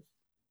massive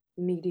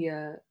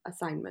media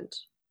assignment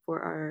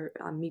for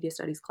our media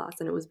studies class,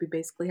 and it was we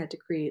basically had to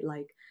create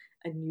like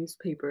a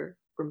newspaper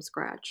from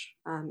scratch,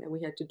 and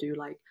we had to do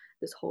like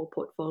this whole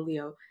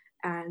portfolio.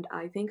 And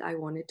I think I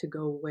wanted to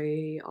go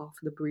way off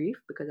the brief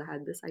because I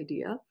had this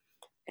idea,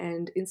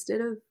 and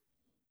instead of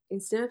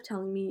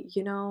telling me,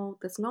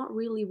 that's not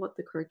really what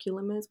the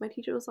curriculum is, my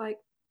teacher was like,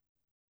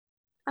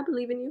 I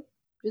believe in you.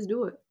 Just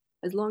do it.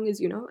 As long as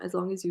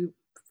you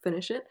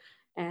finish it.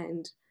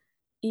 And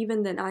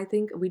even then, I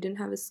think we didn't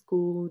have a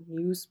school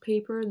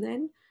newspaper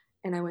then.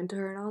 And I went to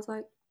her and I was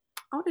like,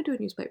 I want to do a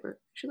newspaper.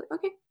 She's like,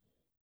 okay,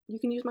 you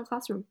can use my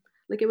classroom.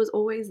 Like it was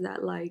always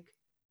that like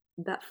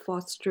that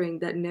fostering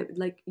that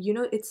like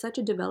it's such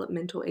a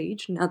developmental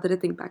age now that I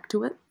think back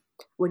to it.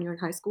 When you're in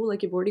high school,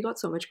 like you've already got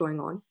so much going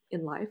on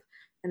in life,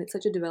 and it's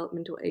such a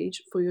developmental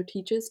age for your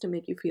teachers to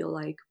make you feel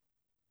like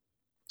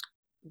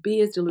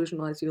be as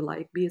delusional as you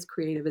like, be as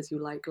creative as you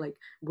like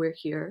we're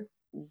here,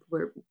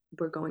 we're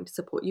we're going to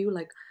support you.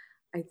 Like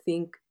I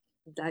think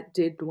that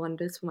did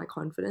wonders for my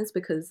confidence,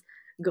 because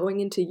going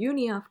into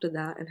uni after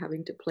that and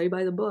having to play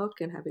by the book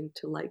and having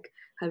to like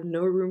have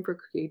no room for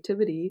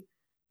creativity,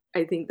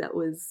 I think that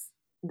was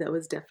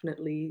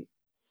definitely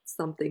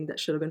something that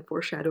should have been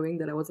foreshadowing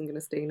that I wasn't going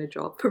to stay in a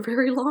job for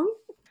very long.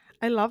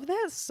 I love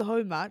that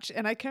so much,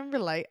 and I can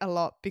relate a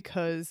lot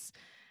because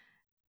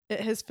it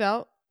has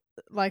felt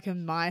like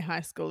in my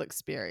high school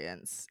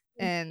experience.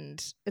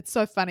 And it's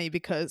so funny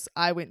because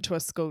I went to a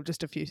school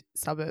just a few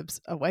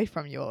suburbs away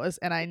from yours,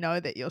 and I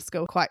know that your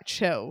school quite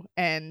chill,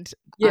 and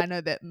Yeah. I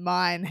know that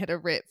mine had a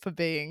rep for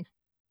being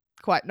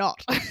quite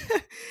not.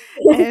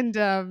 and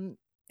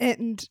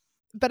and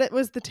but it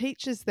was the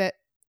teachers that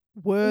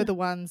were Yeah. the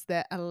ones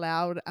that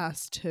allowed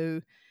us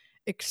to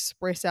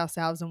express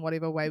ourselves in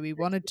whatever way we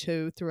wanted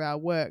to through our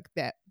work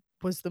that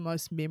was the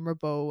most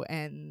memorable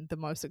and the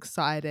most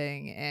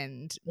exciting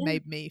and Yeah.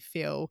 made me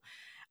feel,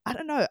 I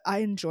don't know, I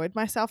enjoyed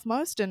myself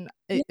most, and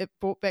Yeah. it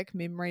brought back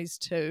memories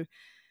to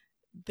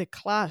the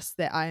class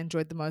that I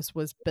enjoyed the most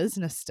was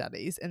business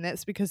studies, and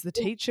that's because the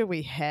Yeah. teacher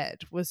we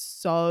had was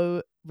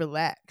so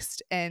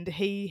relaxed, and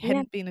he Yeah.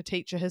 hadn't been a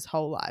teacher his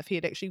whole life. He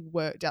had actually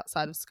worked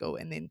outside of school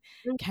and then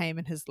came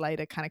in his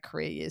later kind of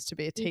career years to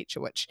be a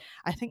teacher, which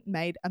I think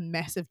made a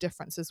massive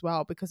difference as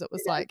well, because it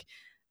was like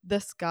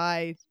this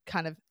guy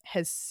kind of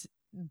has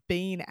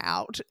been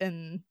out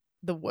in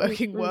the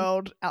working Mm-mm.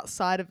 world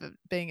outside of it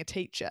being a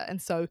teacher,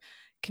 and so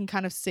can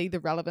kind of see the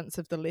relevance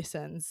of the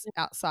lessons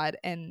outside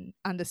and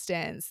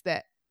understands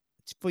that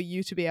for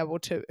you to be able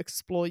to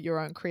explore your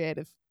own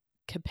creative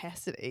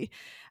capacity,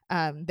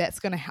 that's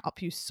going to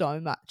help you so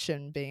much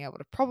in being able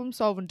to problem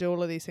solve and do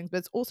all of these things. But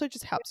it's also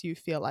just helps you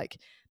feel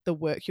like the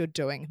work you're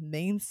doing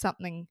means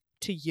something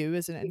to you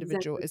as an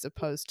individual Exactly. as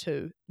opposed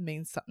to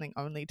means something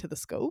only to the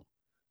school.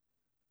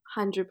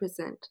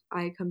 100%.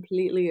 I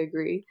completely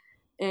agree.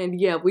 And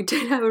yeah, we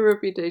did have a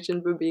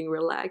reputation for being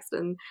relaxed,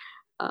 and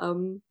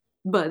um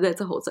but that's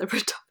a whole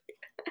separate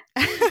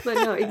topic. But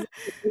no,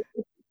 exactly.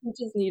 You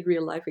just need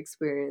real life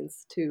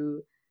experience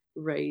to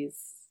raise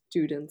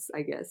students,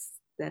 I guess,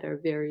 that are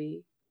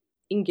very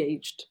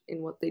engaged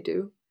in what they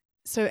do.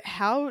 So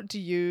how do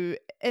you,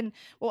 and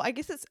well, I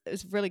guess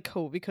it's really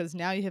cool because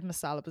now you have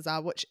Masala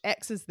Bazaar, which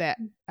acts as that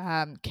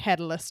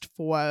catalyst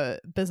for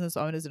business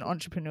owners and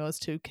entrepreneurs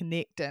to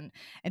connect and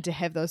to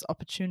have those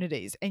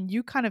opportunities. And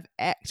you kind of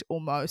act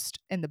almost,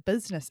 and the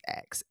business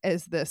acts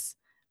as this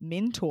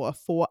mentor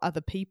for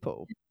other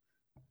people.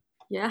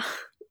 Yeah.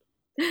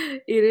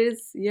 It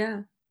is,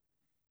 yeah.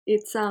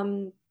 It's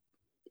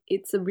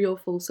it's a real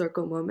full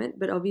circle moment,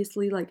 but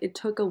obviously like it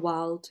took a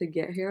while to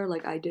get here.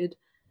 Like I did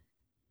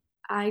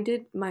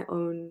my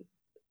own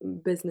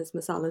business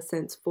Masala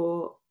Sense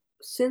for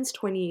since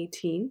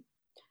 2018,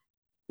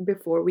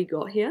 before we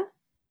got here,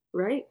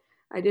 right?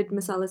 I did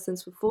Masala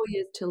Sense for 4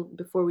 years till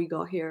before we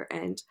got here,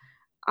 and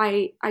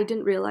I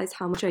didn't realize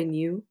how much I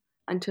knew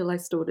until I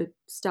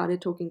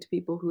started talking to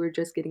people who were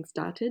just getting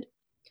started,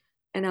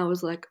 and I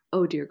was like,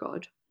 oh dear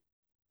God,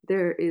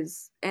 there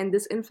is, and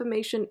this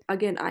information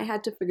again, I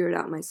had to figure it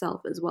out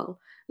myself as well.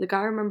 Like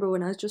I remember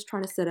when I was just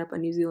trying to set up a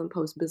New Zealand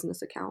Post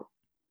business account,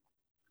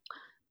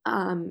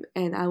 and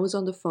I was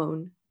on the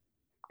phone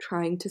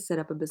trying to set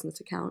up a business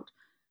account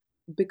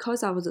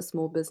because I was a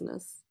small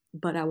business,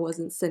 but I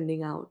wasn't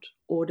sending out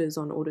orders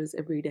on orders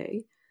every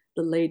day.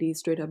 The lady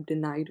straight up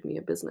denied me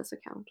a business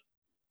account,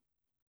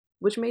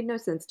 which made no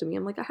sense to me.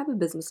 I'm like, I have a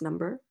business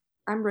number,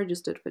 I'm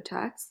registered for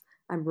tax,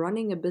 I'm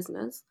running a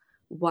business.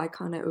 Why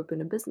can't I open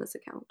a business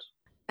account?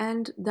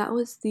 And that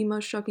was the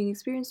most shocking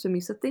experience for me.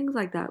 So things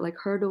like that, like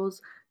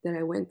hurdles that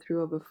I went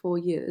through over 4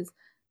 years.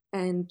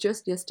 And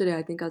just yesterday,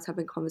 I think I was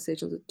having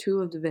conversations with two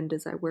of the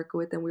vendors I work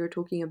with, and we were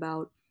talking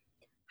about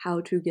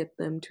how to get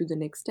them to the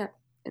next step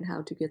and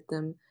how to get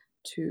them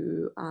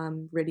to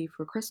ready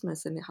for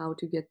Christmas and how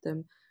to get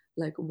them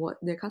like what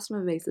their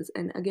customer base is.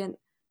 And again,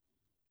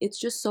 it's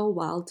just so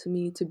wild to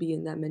me to be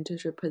in that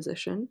mentorship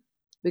position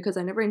because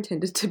I never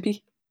intended to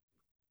be.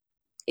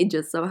 It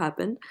just so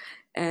happened.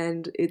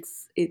 And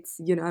it's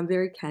I'm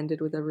very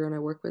candid with everyone I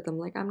work with. I'm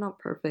like, I'm not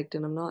perfect,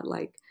 and I'm not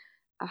like,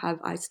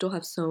 I still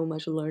have so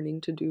much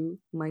learning to do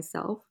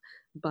myself,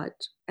 but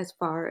as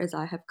far as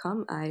I have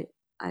come,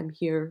 I'm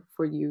here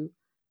for you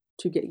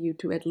to get you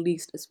to at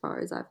least as far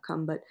as I've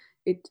come. But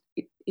it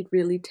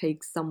really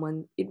takes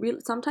someone. It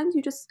really sometimes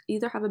you just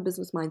either have a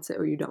business mindset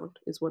or you don't,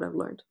 is what I've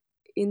learned.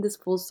 In this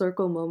full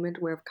circle moment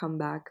where I've come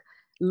back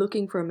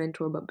looking for a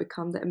mentor but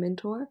become that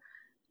mentor,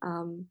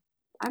 um,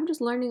 I'm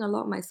just learning a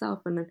lot myself,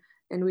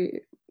 and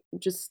we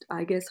just,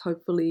 I guess,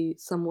 hopefully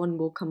someone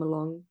will come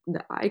along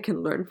that I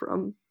can learn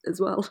from as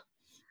well.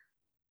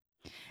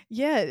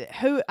 Yeah,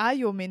 who are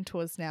your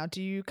mentors now?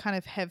 Do you kind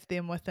of have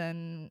them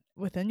within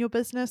your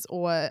business,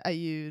 or are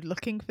you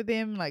looking for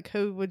them? Like,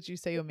 who would you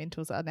say your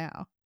mentors are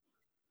now?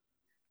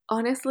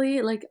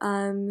 Honestly, like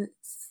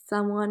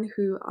someone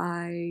who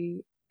I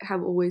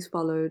have always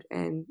followed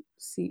and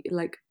see,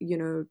 like,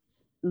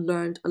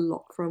 learned a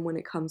lot from when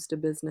it comes to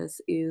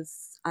business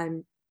is,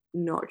 I'm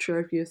not sure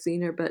if you've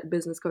seen her, but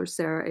business coach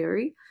Sarah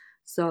Airy.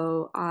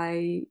 So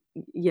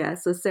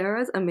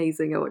Sarah's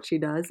amazing at what she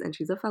does, and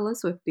she's a fellow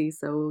Swiftie,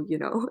 so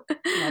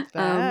Love that.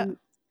 um,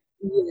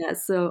 yeah.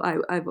 So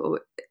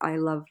I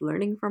love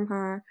learning from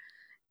her,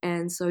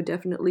 and so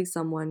definitely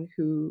someone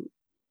who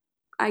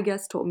I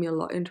guess taught me a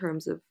lot in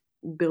terms of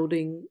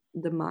building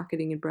the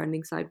marketing and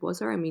branding side was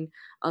her. I mean,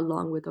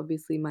 along with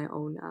obviously my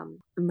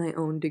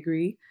own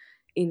degree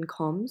in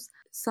comms.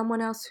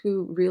 Someone else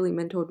who really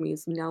mentored me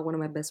is now one of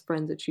my best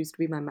friends. That used to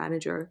be my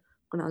manager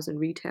when I was in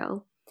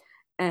retail,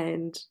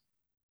 and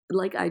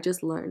like I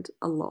just learned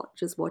a lot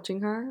just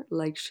watching her.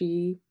 Like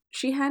she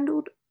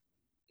handled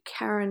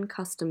Karen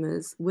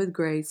customers with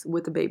grace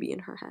with a baby in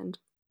her hand.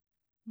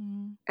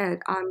 Mm.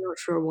 And I'm not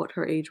sure what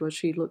her age was.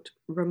 She looked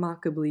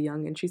remarkably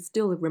young, and she's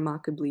still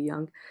remarkably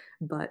young.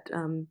 But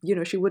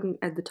she wouldn't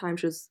at the time.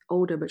 She was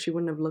older, but she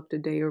wouldn't have looked a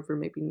day over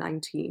maybe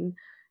 19.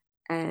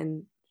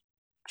 And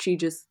she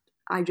just,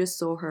 I just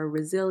saw her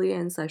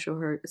resilience. I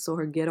saw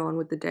her get on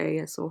with the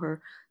day. I saw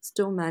her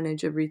still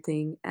manage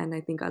everything, and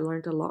I think I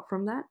learned a lot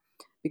from that.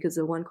 Because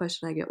the one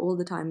question I get all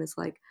the time is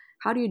like,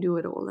 "How do you do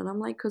it all?" And I'm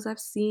like, "Because I've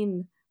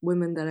seen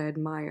women that I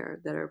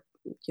admire that are,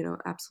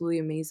 absolutely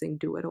amazing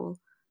do it all."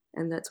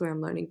 And that's where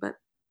I'm learning. But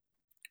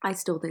I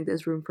still think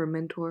there's room for a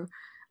mentor.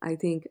 I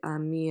think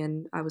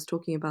I was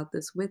talking about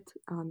this with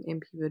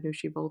MP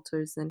Vanushi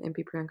Walters and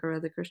MP Priyanka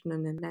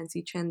Radhakrishnan and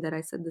Nancy Chen, that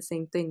I said the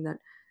same thing, that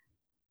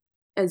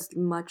as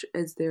much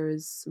as there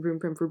is room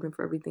for improvement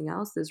for everything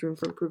else, there's room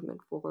for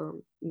improvement for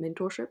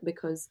mentorship,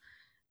 because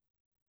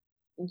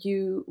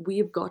we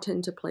have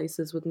gotten to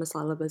places with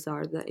Masala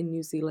Bazaar that in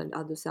New Zealand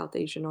other South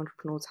Asian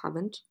entrepreneurs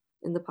haven't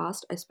in the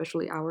past,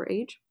 especially our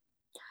age.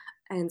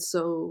 And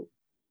so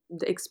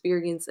the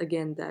experience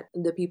again that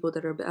the people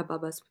that are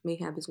above us may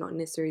have is not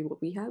necessarily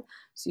what we have.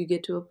 So you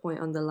get to a point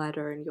on the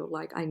ladder and you're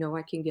like, I know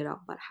I can get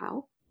up, but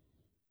how?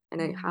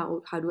 And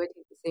how do I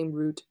take the same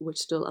route which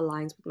still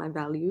aligns with my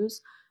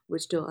values,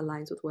 which still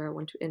aligns with where I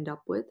want to end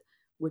up with,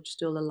 which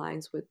still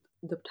aligns with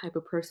the type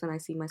of person I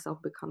see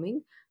myself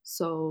becoming.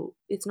 So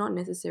it's not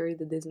necessary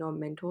that there's no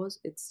mentors.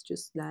 It's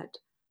just that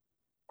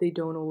they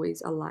don't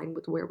always align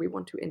with where we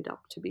want to end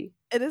up to be.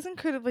 It is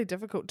incredibly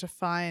difficult to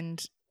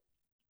find,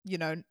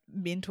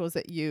 mentors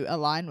that you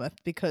align with,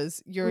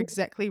 because you're Mm,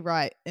 exactly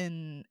right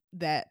in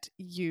that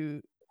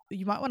you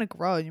might want to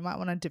grow, you might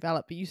want to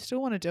develop, but you still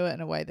want to do it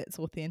in a way that's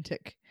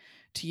authentic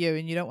to you,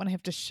 and you don't want to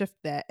have to shift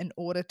that in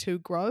order to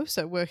grow.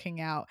 So working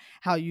out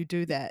how you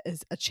do that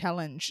is a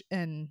challenge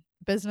in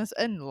business,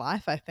 in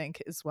life, I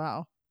think, as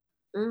well.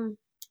 mm,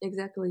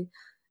 exactly.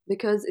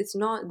 Because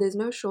there's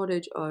no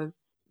shortage of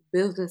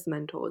business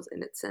mentors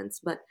in its sense,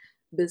 but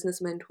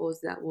business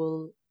mentors that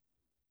will,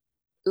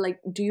 like,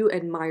 do you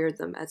admire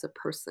them as a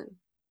person,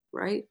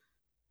 right?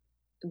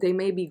 They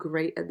may be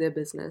great at their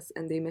business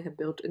and they may have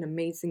built an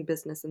amazing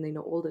business and they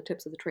know all the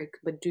tips of the trade,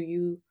 but do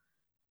you,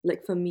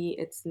 like, for me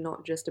it's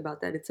not just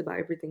about that, it's about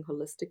everything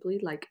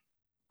holistically. Like,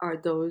 are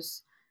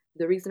those,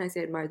 the reason I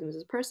say admire them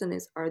as a person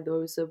is, are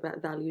those the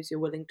values you're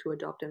willing to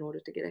adopt in order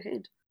to get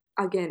ahead?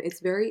 Again,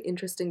 it's very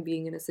interesting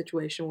being in a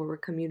situation where we're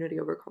community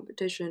over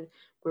competition,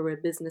 where we're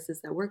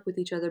businesses that work with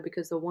each other,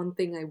 because the one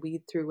thing I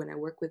weed through when I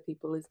work with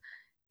people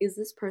is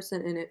this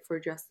person in it for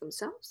just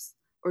themselves,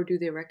 or do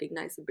they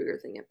recognize the bigger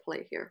thing at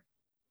play here?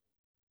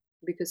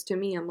 Because to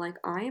me, I'm like,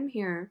 I am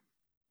here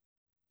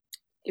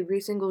every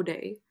single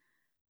day,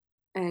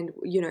 and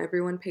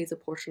everyone pays a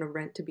portion of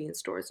rent to be in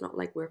store. It's not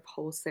like we're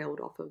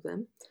wholesaled off of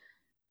them.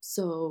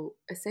 So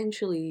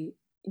essentially,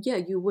 yeah,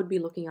 you would be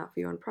looking out for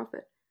your own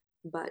profit,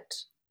 but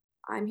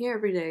I'm here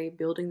every day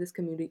building this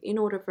community in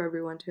order for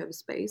everyone to have a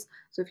space.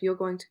 So if you're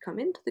going to come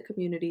into the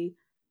community,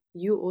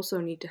 you also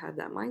need to have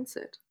that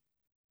mindset,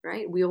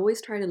 right? We always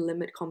try to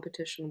limit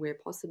competition where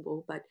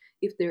possible, but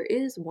if there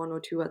is one or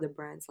two other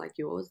brands like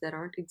yours that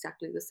aren't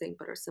exactly the same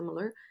but are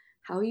similar,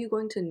 how are you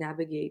going to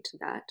navigate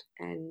that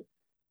and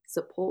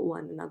support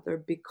one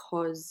another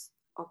because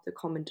of the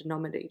common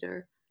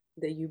denominator,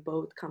 that you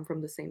both come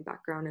from the same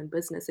background in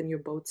business and you're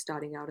both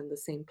starting out in the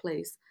same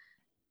place?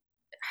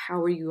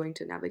 How are you going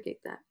to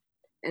navigate that?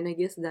 And I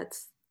guess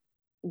that's,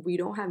 we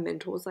don't have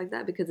mentors like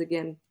that because,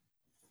 again,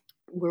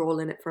 we're all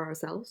in it for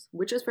ourselves,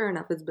 which is fair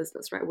enough. It's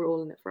business, right? We're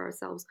all in it for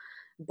ourselves.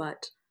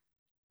 But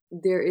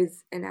there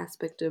is an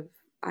aspect of,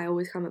 I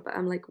always come up,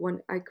 I'm like, one,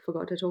 I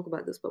forgot to talk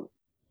about this, but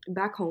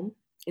back home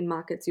in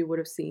markets, you would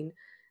have seen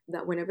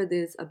that whenever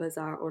there's a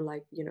bazaar or,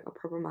 like, a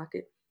proper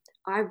market,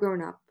 I've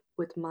grown up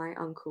with my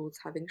uncles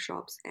having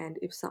shops, and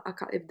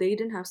if they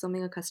didn't have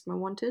something a customer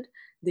wanted,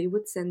 they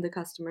would send the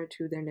customer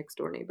to their next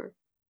door neighbor.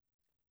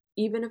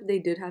 Even if they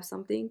did have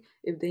something,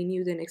 if they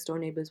knew their next door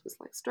neighbors was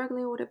like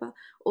struggling or whatever,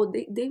 or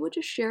they would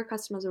just share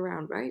customers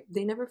around, right?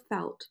 They never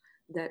felt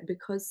that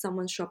because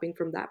someone's shopping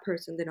from that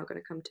person, they're not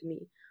going to come to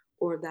me,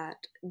 or that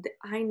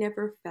I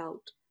never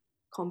felt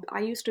I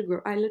used to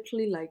grow, I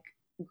literally like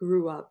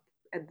grew up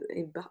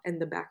in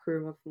the back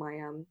room of my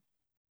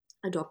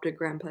adopted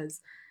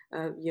grandpa's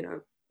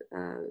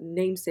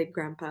namesake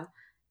grandpa,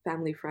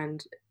 family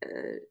friend,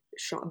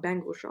 shop,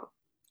 bangle shop.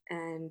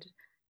 And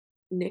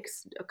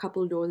a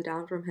couple doors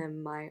down from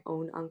him, my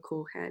own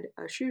uncle had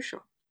a shoe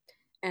shop.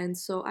 And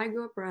so I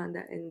grew up around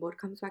that, and what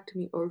comes back to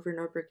me over and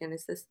over again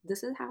is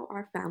this is how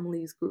our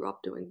families grew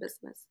up doing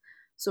business.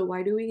 So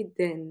why do we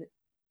then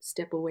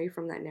step away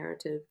from that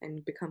narrative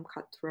and become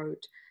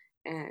cutthroat?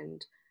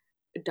 And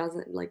it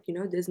doesn't, like,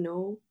 there's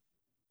no,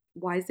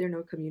 why is there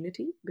no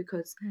community?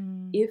 Because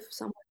if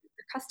the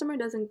customer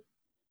doesn't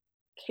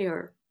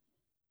care,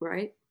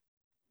 right?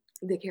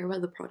 They care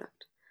about the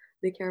product.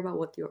 They care about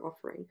what you're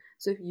offering.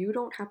 So if you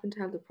don't happen to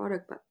have the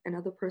product, but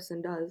another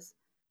person does,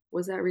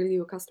 was that really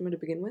your customer to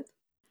begin with?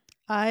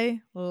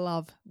 I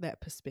love that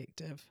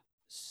perspective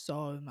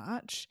so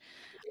much.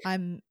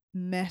 I'm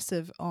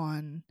massive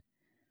on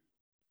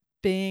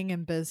being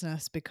in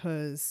business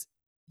because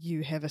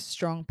you have a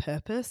strong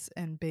purpose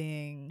and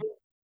being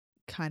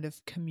kind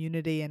of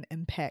community and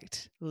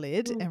impact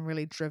led Mm, and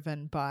really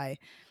driven by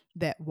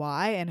that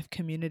why. And if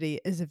community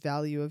is a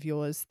value of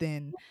yours,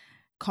 then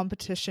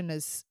competition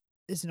is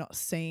not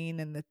seen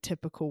in the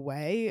typical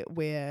way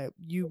where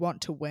you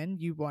want to win,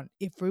 you want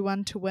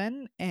everyone to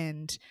win,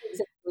 and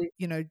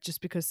exactly. just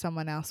because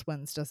someone else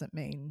wins doesn't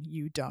mean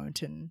you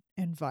don't, and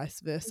vice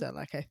versa.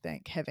 Like, I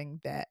think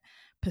having that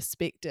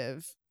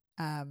perspective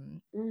Mm,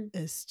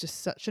 is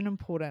just such an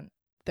important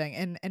thing,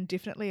 and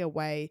definitely a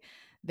way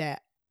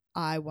that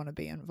I want to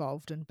be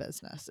involved in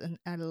business, and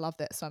I love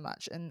that so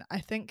much. And I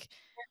think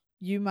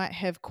you might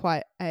have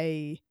quite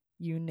a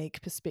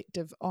unique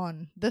perspective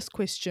on this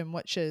question,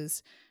 which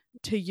is,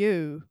 to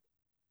you,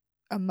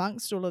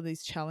 amongst all of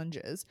these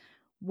challenges,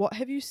 what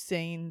have you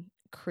seen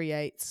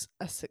creates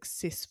a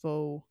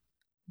successful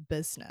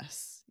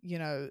business?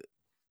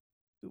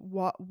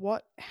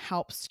 What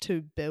helps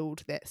to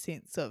build that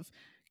sense of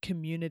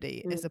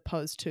community mm, as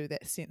opposed to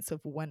that sense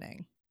of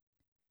winning?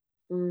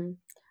 mm.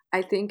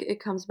 I think it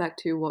comes back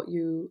to what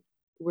you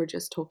were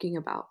just talking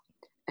about,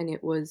 and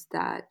it was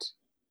that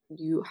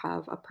you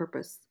have a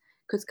purpose.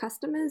 Because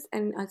customers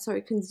and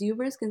sorry,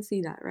 consumers can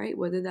see that, right?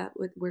 Whether that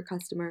we're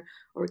customer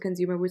or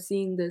consumer, we're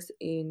seeing this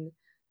in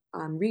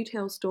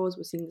retail stores,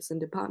 we're seeing this in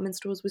department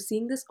stores, we're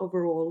seeing this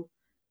overall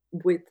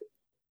with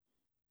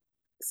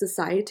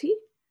society.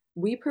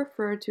 We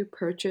prefer to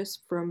purchase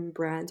from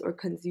brands or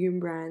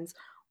consume brands,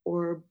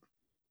 or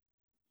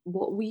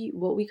what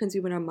we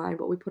consume in our mind,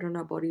 what we put on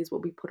our bodies,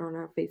 what we put on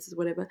our faces,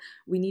 whatever.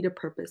 We need a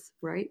purpose,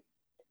 right?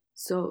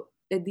 So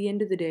at the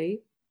end of the day,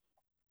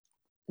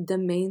 the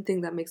main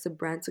thing that makes a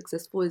brand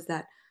successful is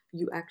that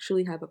you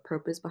actually have a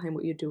purpose behind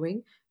what you're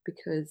doing.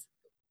 Because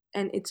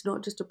and it's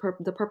not just the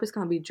purpose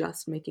can't be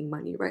just making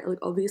money, right? Like,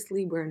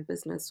 obviously we're in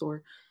business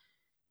or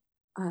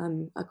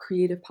a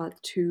creative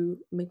path to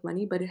make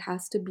money, but it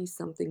has to be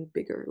something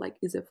bigger. Like,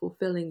 is it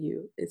fulfilling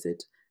you? Is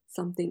it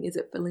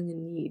filling a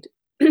need?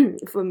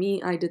 For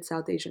me, I did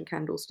South Asian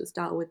candles to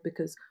start with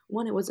because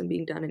one, it wasn't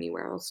being done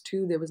anywhere else.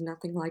 Two, there was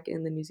nothing like it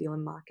in the New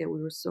Zealand market.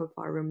 We were so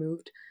far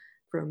removed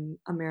from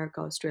America,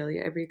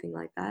 Australia, everything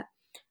like that.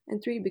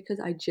 And three, because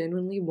I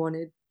genuinely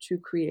wanted to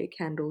create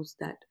candles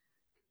that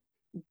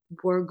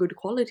were good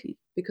quality,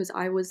 because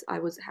I was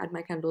had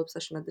my candle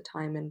obsession at the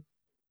time, and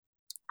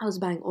I was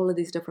buying all of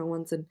these different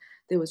ones, and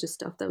there was just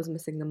stuff that was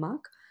missing the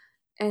mark.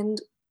 And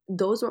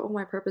those were all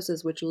my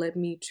purposes, which led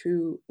me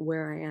to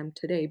where I am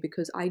today,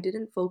 because I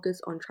didn't focus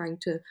on trying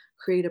to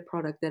create a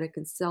product that I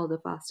can sell the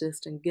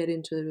fastest and get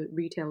into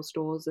retail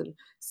stores and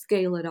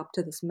scale it up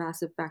to this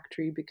massive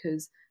factory.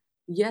 Because,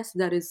 yes,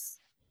 that is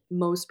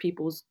most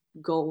people's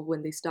goal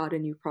when they start a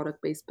new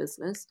product based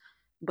business.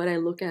 But I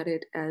look at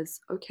it as,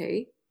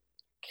 okay,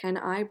 can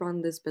I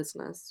run this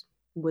business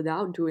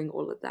without doing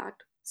all of that,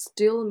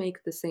 still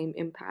make the same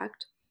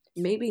impact,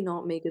 maybe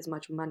not make as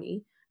much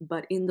money,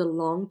 but in the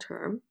long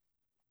term,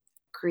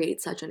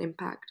 create such an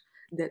impact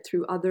that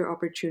through other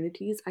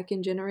opportunities, I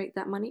can generate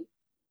that money?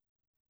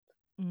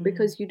 Mm.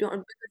 Because you don't,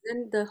 because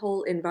then the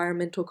whole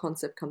environmental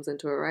concept comes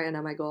into it, right? And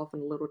I might go off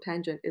on a little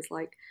tangent. It's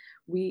like,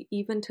 we,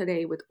 even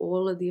today, with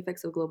all of the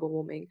effects of global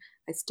warming,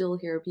 I still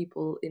hear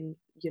people in,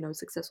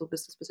 successful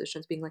business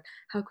positions being like,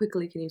 how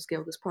quickly can you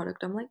scale this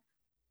product? I'm like,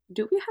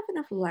 do we have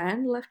enough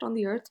land left on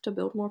the earth to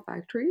build more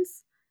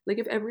factories? Like,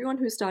 if everyone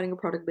who's starting a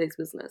product based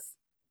business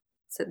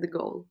set the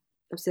goal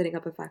of setting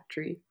up a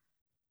factory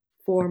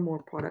for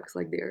more products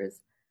like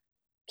theirs,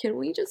 can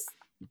we just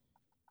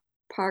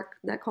park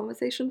that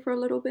conversation for a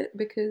little bit?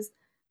 Because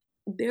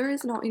there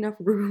is not enough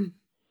room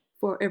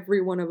for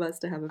every one of us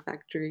to have a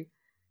factory,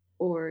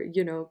 or,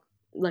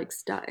 like,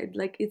 start.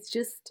 Like, it's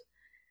just,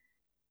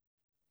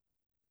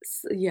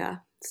 yeah,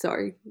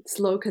 sorry,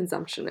 slow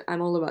consumption.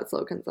 I'm all about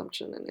slow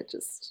consumption, and it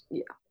just,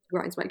 yeah,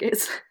 grinds my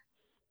gears.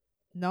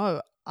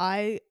 No,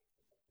 I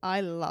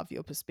love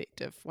your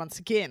perspective. Once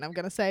again, I'm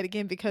going to say it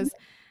again because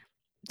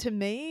to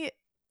me,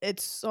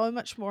 it's so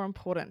much more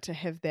important to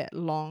have that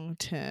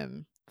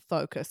long-term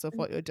focus of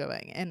what you're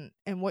doing,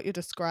 and what you're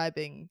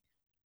describing,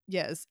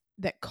 yeah, is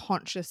that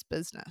conscious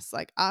business,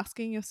 like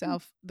asking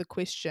yourself the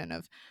question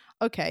of,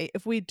 okay,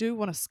 if we do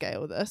want to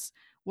scale this,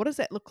 what does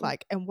that look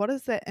like, and what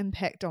is that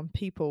impact on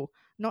people,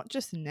 not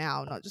just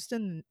now, not just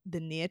in the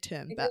near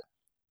term, but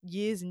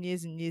years and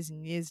years and years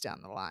and years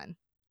down the line.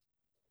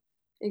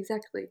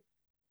 Exactly.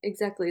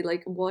 exactly,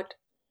 like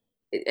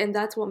and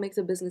that's what makes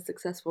a business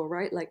successful,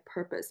 right? Like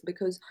purpose.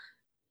 Because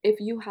if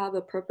you have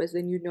a purpose,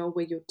 then you know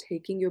where you're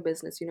taking your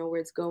business, you know where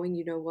it's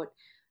going,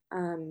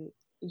 um,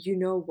 you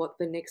know what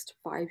the next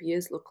 5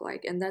 years look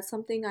like. And that's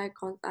something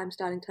I'm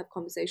starting to have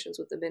conversations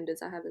with the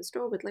vendors I have in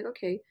store with, like,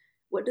 okay,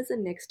 what does the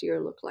next year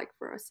look like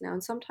for us now?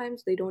 And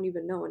sometimes they don't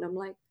even know. And I'm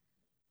like,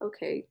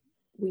 okay,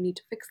 we need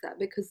to fix that,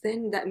 because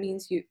then that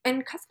means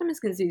and customers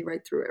can see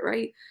right through it,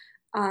 right?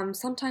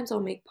 Sometimes I'll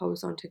make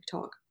posts on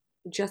TikTok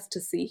just to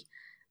see.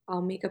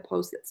 I'll make a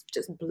post that's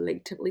just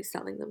blatantly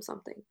selling them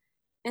something.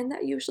 And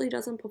that usually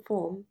doesn't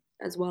perform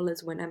as well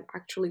as when I'm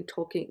actually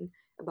talking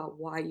about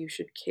why you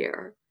should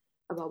care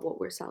about what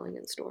we're selling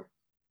in store,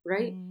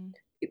 right? Mm.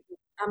 It-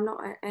 I'm not,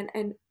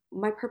 and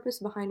my purpose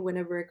behind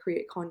whenever I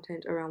create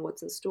content around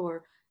what's in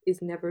store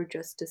is never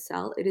just to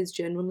sell. It is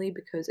genuinely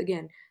because,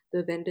 again,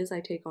 the vendors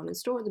I take on in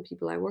store, the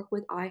people I work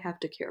with, I have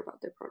to care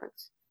about their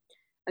products.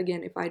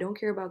 Again, if I don't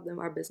care about them,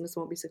 our business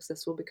won't be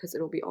successful because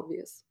it'll be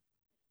obvious.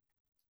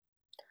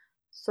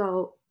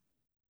 So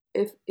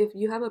if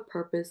you have a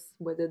purpose,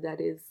 whether that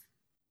is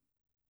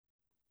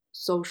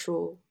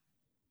social,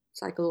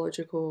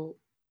 psychological,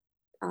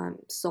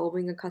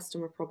 solving a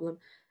customer problem,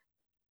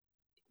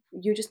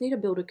 you just need to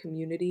build a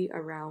community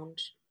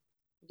around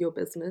your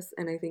business,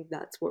 and I think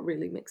that's what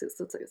really makes it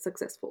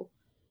successful.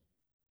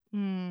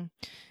 Mm.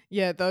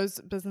 Yeah,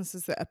 those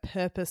businesses that are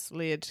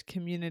purpose-led,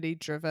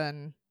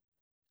 community-driven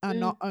are Mm,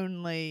 not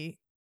only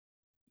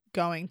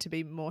going to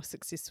be more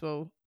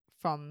successful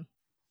from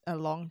a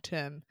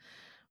long-term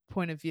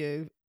point of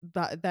view,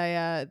 but they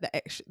are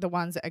the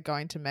ones that are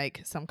going to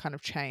make some kind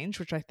of change,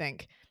 which I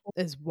think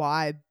is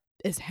why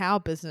is how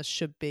business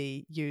should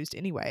be used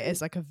anyway, mm,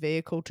 as like a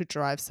vehicle to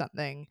drive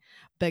something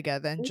bigger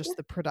than yeah, just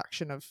the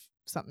production of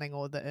something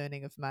or the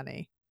earning of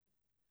money.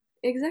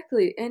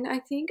 exactly. And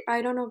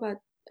I don't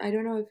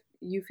know if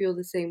you feel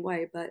the same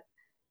way, but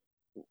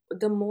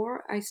the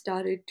more I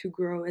started to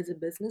grow as a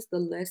business, the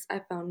less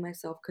I found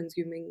myself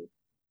consuming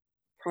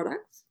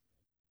products,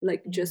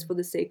 like just Mm. for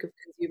the sake of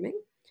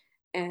consuming.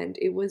 And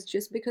it was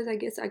just because I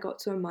guess I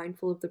got so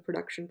mindful of the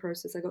production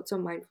process. I got so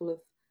mindful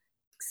of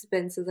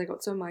expenses. I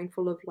got so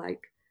mindful of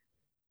like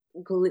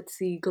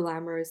glitzy,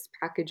 glamorous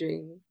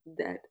packaging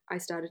that I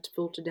started to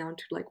filter down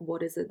to like,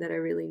 what is it that I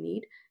really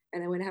need?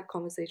 And then when I have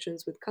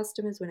conversations with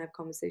customers, when I have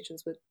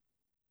conversations with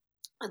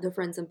other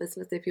friends in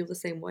business, they feel the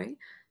same way.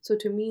 So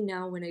to me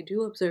now, when I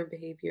do observe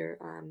behavior,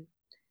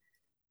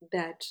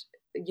 that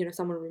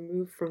someone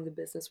removed from the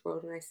business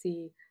world, and I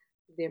see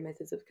their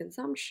methods of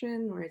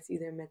consumption, or I see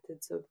their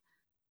methods of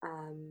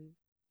um,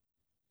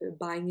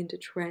 buying into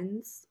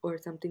trends or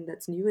something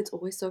that's new, it's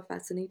always so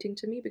fascinating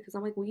to me, because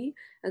I'm like, we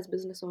as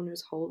business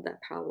owners hold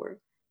that power.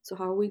 So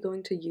how are we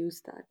going to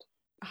use that?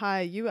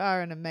 Hi, you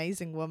are an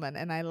amazing woman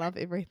and I love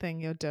everything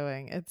you're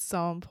doing. It's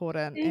so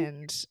important,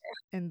 Thank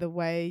and the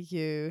way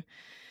you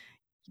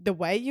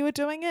are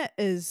doing it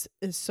is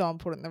so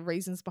important. The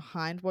reasons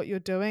behind what you're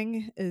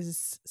doing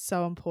is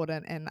so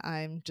important, and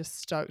I'm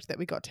just stoked that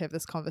we got to have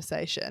this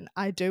conversation.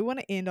 I do want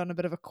to end on a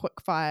bit of a quick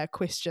fire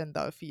question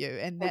though for you,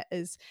 and that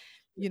is,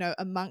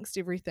 amongst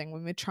everything,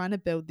 when we're trying to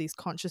build these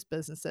conscious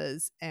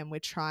businesses and we're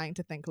trying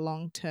to think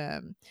long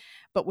term,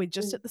 but we're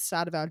just you. at the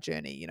start of our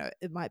journey,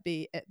 it might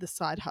be at the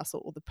side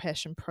hustle or the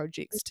passion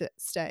projects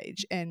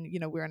stage, and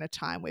we're in a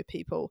time where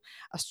people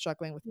are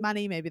struggling with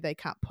money, maybe they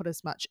can't put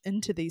as much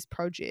into these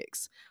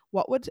projects.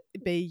 What would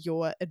be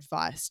your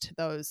advice to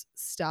those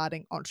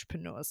starting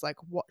entrepreneurs? Like,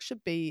 what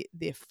should be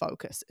their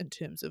focus in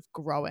terms of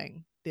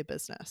growing their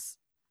business?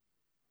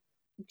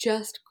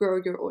 Just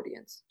grow your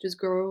audience, just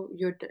grow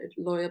your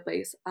loyal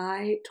base.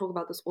 I talk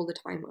about this all the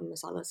time on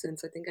Masala,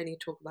 since I think I need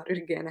to talk about it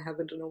again. I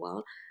haven't in a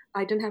while.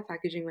 I didn't have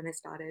packaging when I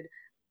started.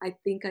 I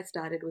think I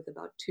started with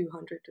about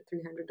 $200 to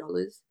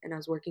 $300, and I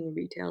was working in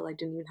retail. I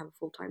didn't even have a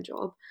full-time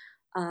job.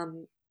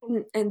 um,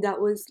 and that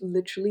was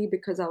literally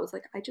because I was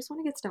like, I just want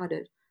to get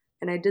started,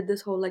 and I did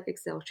this whole like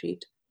Excel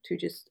sheet to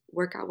just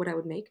work out what I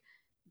would make.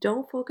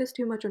 Don't focus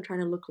too much on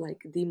trying to look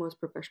like the most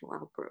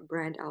professional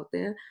brand out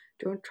there.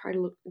 Don't try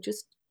to look,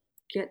 just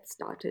get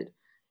started.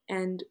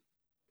 And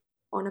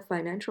on a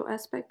financial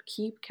aspect,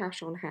 keep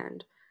cash on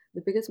hand.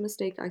 The biggest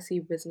mistake I see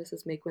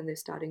businesses make when they're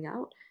starting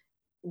out,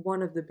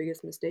 one of the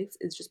biggest mistakes,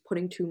 is just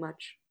putting too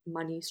much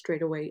money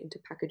straight away into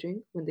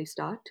packaging when they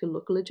start to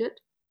look legit.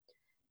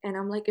 And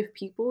I'm like, if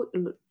people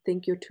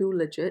think you're too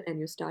legit and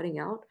you're starting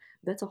out,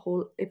 that's a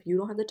whole, if you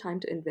don't have the time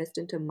to invest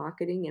into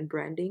marketing and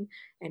branding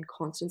and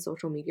constant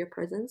social media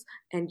presence,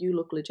 and you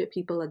look legit,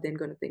 people are then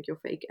going to think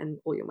you're fake and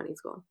all your money's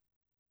gone.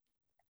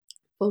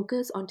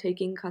 Focus on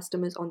taking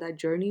customers on that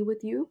journey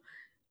with you.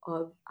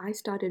 Of, I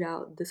started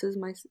out, this is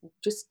my,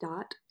 just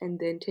start, and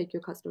then take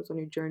your customers on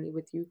your journey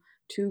with you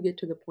to get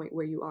to the point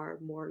where you are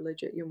more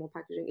legit, you're more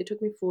packaging. It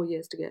took me 4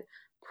 years to get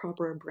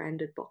proper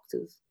branded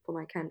boxes for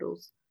my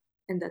candles.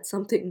 And that's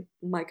something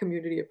my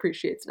community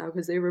appreciates now,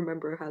 because they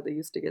remember how they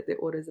used to get their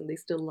orders and they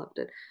still loved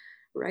it,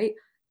 right?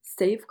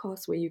 Save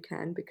costs where you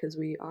can, because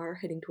we are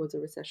heading towards a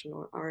recession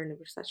or are in a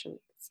recession.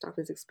 Stuff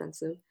is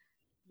expensive.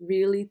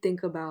 really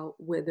think about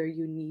whether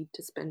you need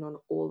to spend on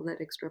all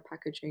that extra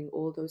packaging,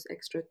 all those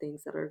extra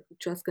things that are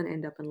just going to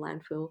end up in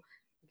landfill.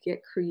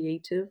 Get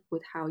creative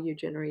with how you're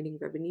generating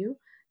revenue.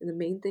 And the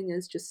main thing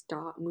is just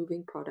start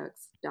moving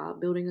products,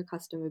 start building a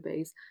customer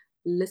base.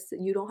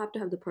 Listen, you don't have to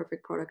have the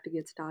perfect product to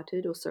get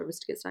started or service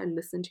to get started.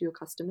 Listen to your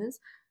customers.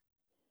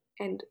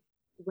 And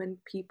when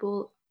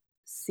people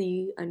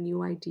see a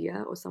new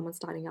idea or someone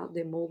starting out,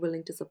 they're more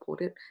willing to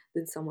support it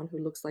than someone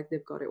who looks like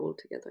they've got it all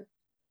together.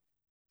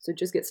 So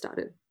just get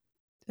started.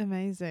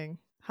 Amazing.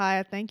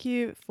 Haya, thank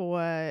you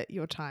for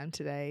your time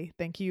today.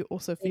 Thank you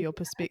also for your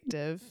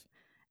perspective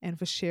and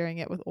for sharing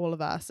it with all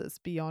of us. It's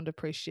beyond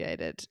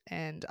appreciated.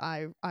 And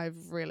I've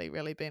really,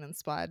 really been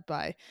inspired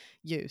by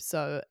you.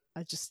 So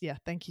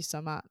thank you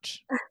so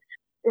much.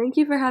 Thank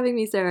you for having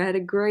me, Sarah. I had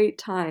a great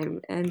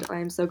time and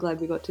I'm so glad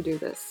we got to do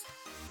this.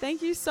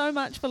 Thank you so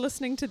much for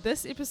listening to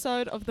this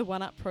episode of the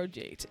One Up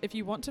Project. If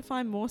you want to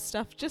find more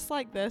stuff just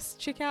like this,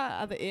 check out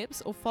our other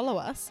apps or follow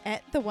us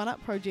at the One Up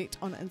Project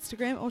on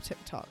Instagram or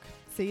TikTok.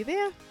 See you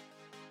there.